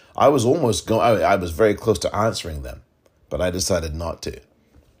should. I was I was very close to answering them, but I decided not to.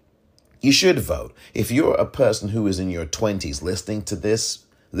 You should vote. If you're a person who is in your 20s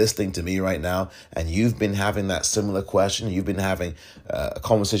listening to me right now, and you've been having that similar question, you've been having a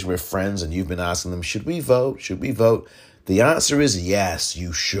conversation with friends and you've been asking them, should we vote? Should we vote? The answer is yes,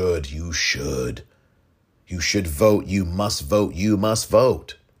 you should. You should. You should vote. You must vote. You must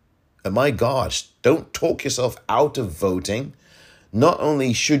vote. And my gosh, don't talk yourself out of voting. Not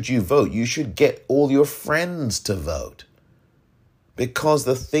only should you vote, you should get all your friends to vote. Because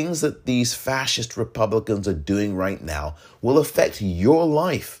the things that these fascist Republicans are doing right now will affect your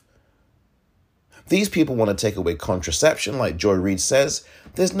life. These people want to take away contraception, like Joy Reid says.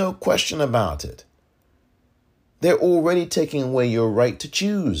 There's no question about it. They're already taking away your right to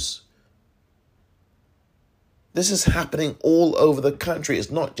choose. This is happening all over the country. It's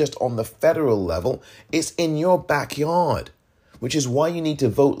not just on the federal level. It's in your backyard, which is why you need to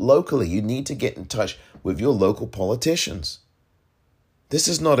vote locally. You need to get in touch with your local politicians. This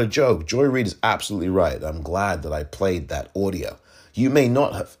is not a joke. Joy Reid is absolutely right. I'm glad that I played that audio. You may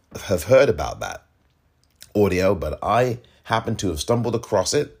not have heard about that audio, but I happen to have stumbled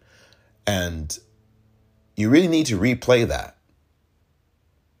across it, and you really need to replay that.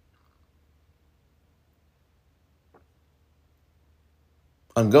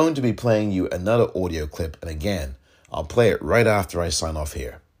 I'm going to be playing you another audio clip, and again, I'll play it right after I sign off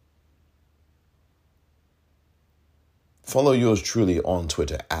here. Follow yours truly on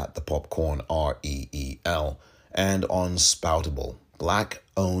Twitter at @thepopcorn, REEL, and on Spoutable.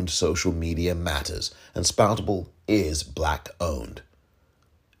 Black-owned social media matters, and Spoutable is black-owned.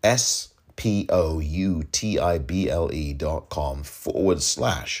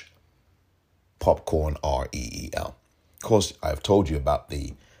 SPOUTIBLE.com/popcorn, REEL. Of course, I've told you about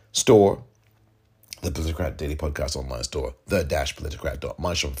the store, the Politicrat Daily Podcast online store,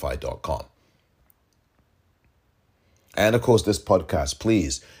 the-politicrat.myshopify.com. And of course, this podcast,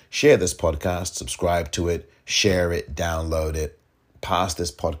 please share this podcast, subscribe to it, share it, download it, pass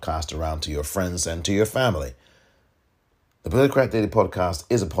this podcast around to your friends and to your family. The Politicrat Daily Podcast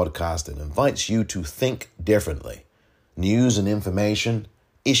is a podcast that invites you to think differently. News and information,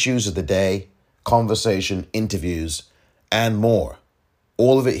 issues of the day, conversation, interviews, and more.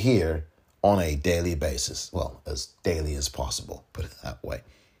 All of it here on a daily basis. Well, as daily as possible, put it that way.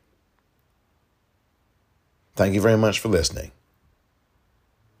 Thank you very much for listening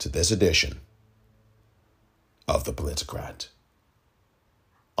to this edition of The Politicrat.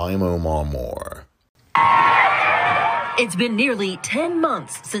 I'm Omar Moore. It's been nearly 10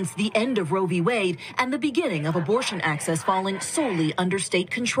 months since the end of Roe v. Wade and the beginning of abortion access falling solely under state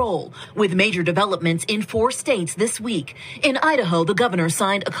control, with major developments in 4 states this week. In Idaho, the governor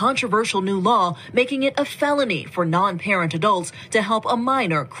signed a controversial new law making it a felony for non-parent adults to help a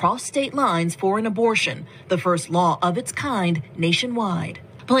minor cross state lines for an abortion, the first law of its kind nationwide.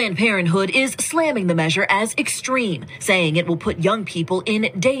 Planned Parenthood is slamming the measure as extreme, saying it will put young people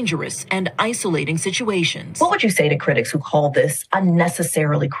in dangerous and isolating situations. What would you say to critics who call this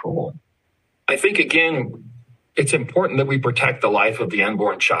unnecessarily cruel? I think, again, it's important that we protect the life of the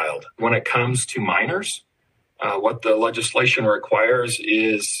unborn child. When it comes to minors, what the legislation requires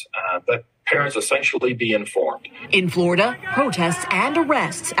is that parents essentially be informed. In Florida, protests and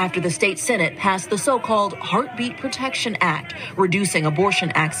arrests after the state Senate passed the so-called Heartbeat Protection Act, reducing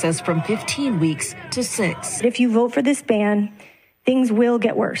abortion access from 15 weeks to 6. If you vote for this ban, things will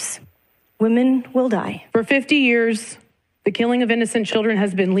get worse. Women will die. For 50 years, the killing of innocent children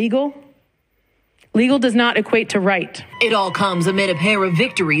has been legal. Legal does not equate to right. It all comes amid a pair of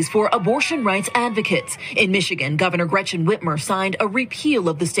victories for abortion rights advocates. In Michigan, Governor Gretchen Whitmer signed a repeal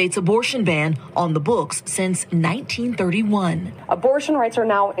of the state's abortion ban on the books since 1931. Abortion rights are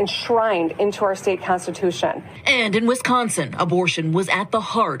now enshrined into our state constitution. And in Wisconsin, abortion was at the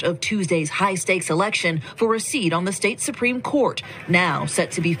heart of Tuesday's high-stakes election for a seat on the state Supreme Court, now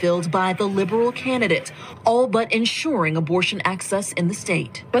set to be filled by the liberal candidate, all but ensuring abortion access in the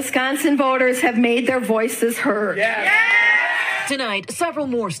state. Wisconsin voters have made their voices heard. Tonight, several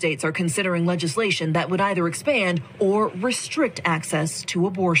more states are considering legislation that would either expand or restrict access to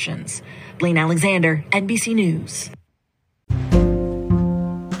abortions. Blaine Alexander, NBC News.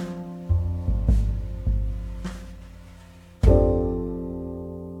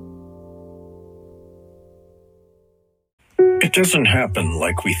 It doesn't happen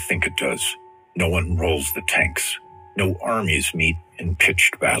like we think it does. No one rolls the tanks. No armies meet in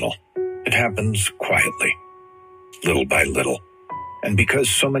pitched battle. It happens quietly, little by little. And because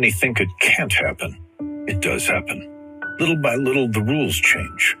so many think it can't happen, it does happen. Little by little, the rules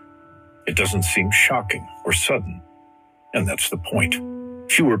change. It doesn't seem shocking or sudden. And that's the point.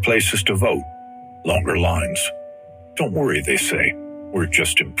 Fewer places to vote, longer lines. Don't worry, they say. We're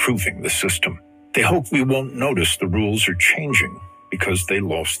just improving the system. They hope we won't notice the rules are changing because they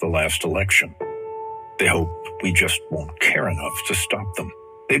lost the last election. They hope we just won't care enough to stop them.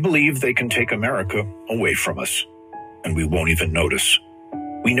 They believe they can take America away from us, and we won't even notice.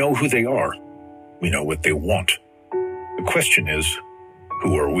 We know who they are. We know what they want. The question is,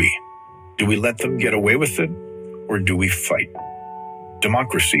 who are we? Do we let them get away with it, or do we fight?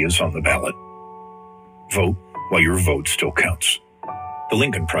 Democracy is on the ballot. Vote while your vote still counts. The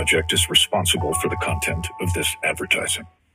Lincoln Project is responsible for the content of this advertising.